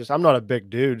it's just I'm not a big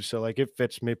dude, so like it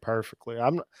fits me perfectly. I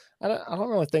don't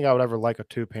really think I would ever like a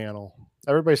two panel.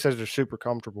 Everybody says they're super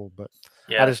comfortable, but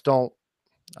I Yeah. just don't.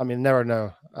 I mean, never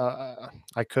know.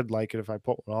 I could like it if I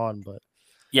put one on, but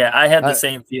Yeah. I had the I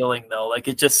same feeling though. Like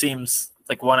it just seems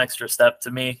like one extra step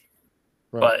to me,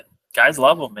 right. but guys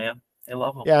love them, man. They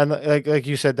love them. Yeah, and like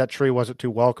you said, that tree wasn't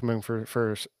too welcoming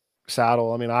for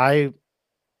saddle. I mean,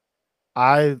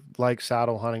 I like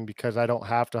saddle hunting because I don't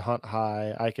have to hunt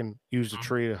high. I can use the Mhm.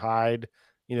 tree to hide,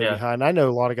 Yeah. behind. I know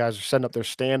a lot of guys are setting up their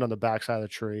stand on the backside of the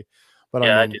tree, but I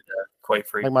Yeah. I do mean, that quite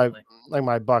like my frequently. like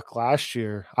my buck last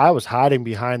year, I was hiding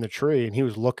behind the tree and he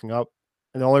was looking up,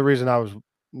 and the only reason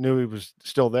knew he was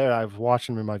still there, I was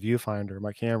watching him in my viewfinder,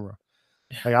 my camera.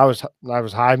 Like I was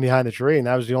hiding behind the tree, and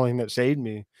that was the only thing that saved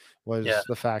me Yeah. was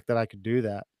the fact that I could do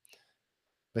that.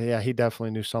 But yeah, he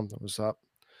definitely knew something was up.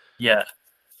 Yeah.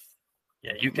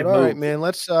 Yeah. You But can all right, move. man,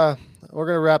 we're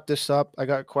gonna wrap this up. I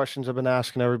got questions I've been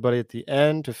asking everybody at the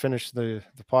end to finish the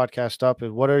podcast up.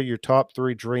 Is what are your top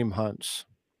 3 dream hunts?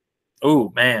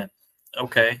 Oh man.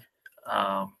 Okay.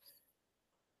 Um,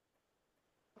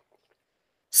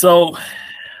 so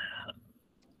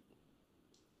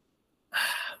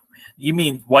you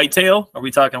mean whitetail? Are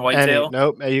we talking Any whitetail?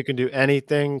 nope, you can do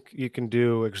anything. You can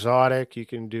do exotic, you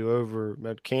can do over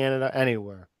Canada,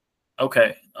 anywhere.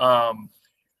 Okay.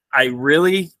 I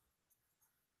really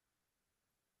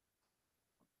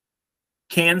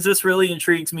Kansas really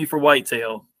intrigues me for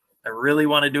whitetail. I really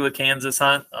want to do a Kansas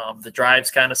hunt. The drive's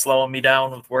kind of slowing me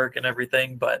down with work and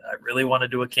everything, but I really want to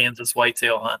do a Kansas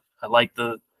whitetail hunt. I like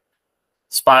the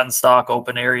spot and stock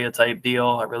open area type deal.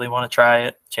 I really want to try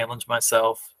it, challenge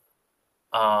myself.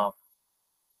 Um,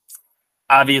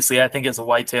 Obviously, I think as a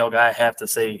whitetail guy, I have to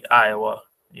say Iowa.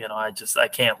 I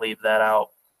can't leave that out.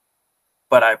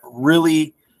 But I've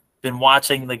really been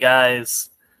watching the guys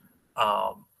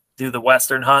do the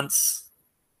Western hunts.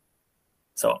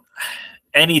 So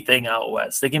anything out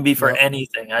west, they can be for Yep,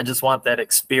 anything. I just want that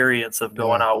experience of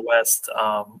going yeah. out west. The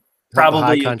high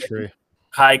Probably a country.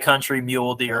 high country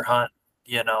mule deer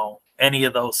Yep. hunt. Any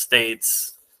of those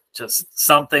states, just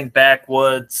something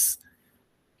backwoods,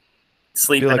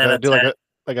 sleeping in a Do tent.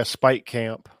 like a spike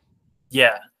camp,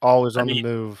 Yeah, always I on the mean,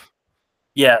 move.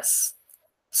 yes,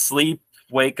 sleep,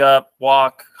 wake up,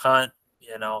 walk, hunt.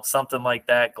 Something like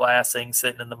that. Glassing,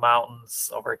 sitting in the mountains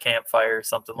over a campfire,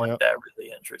 something like Yep. that really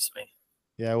interests me.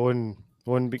 Yeah, wouldn't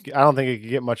be I don't think it could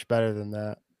get much better than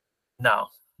that. No,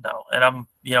 no, and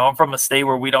I'm from a state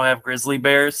where we don't have grizzly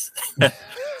bears,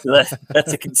 so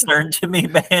that's a concern to me,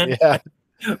 man. Yeah.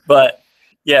 But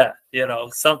yeah,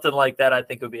 something like that, I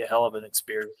think would be a hell of an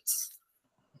experience.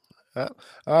 All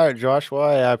right, Josh. Well,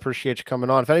 I appreciate you coming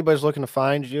on. If anybody's looking to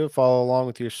find you, follow along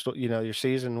with your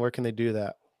season, where can they do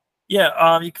that?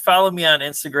 Yeah, you can follow me on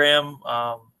Instagram.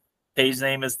 Page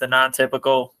name is the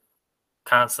non-typical.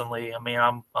 Constantly, I mean,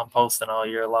 I'm posting all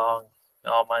year long,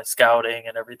 all my scouting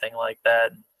and everything like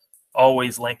that.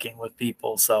 Always linking with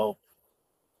people, so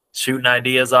shooting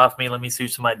ideas off me. Let me shoot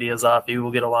some ideas off you.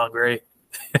 We'll get along great.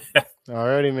 All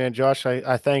righty, man. Josh,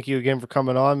 I thank you again for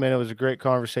coming on, man. It was a great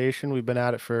conversation. We've been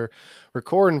at it for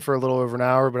recording for a little over an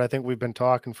hour, but I think we've been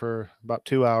talking for about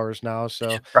 2 hours now. So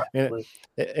man, Probably.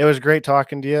 it was great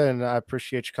talking to you, and I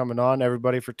appreciate you coming on.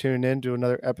 Everybody for tuning in to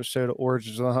another episode of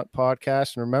Origins of the Hunt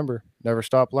podcast. And remember, never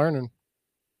stop learning.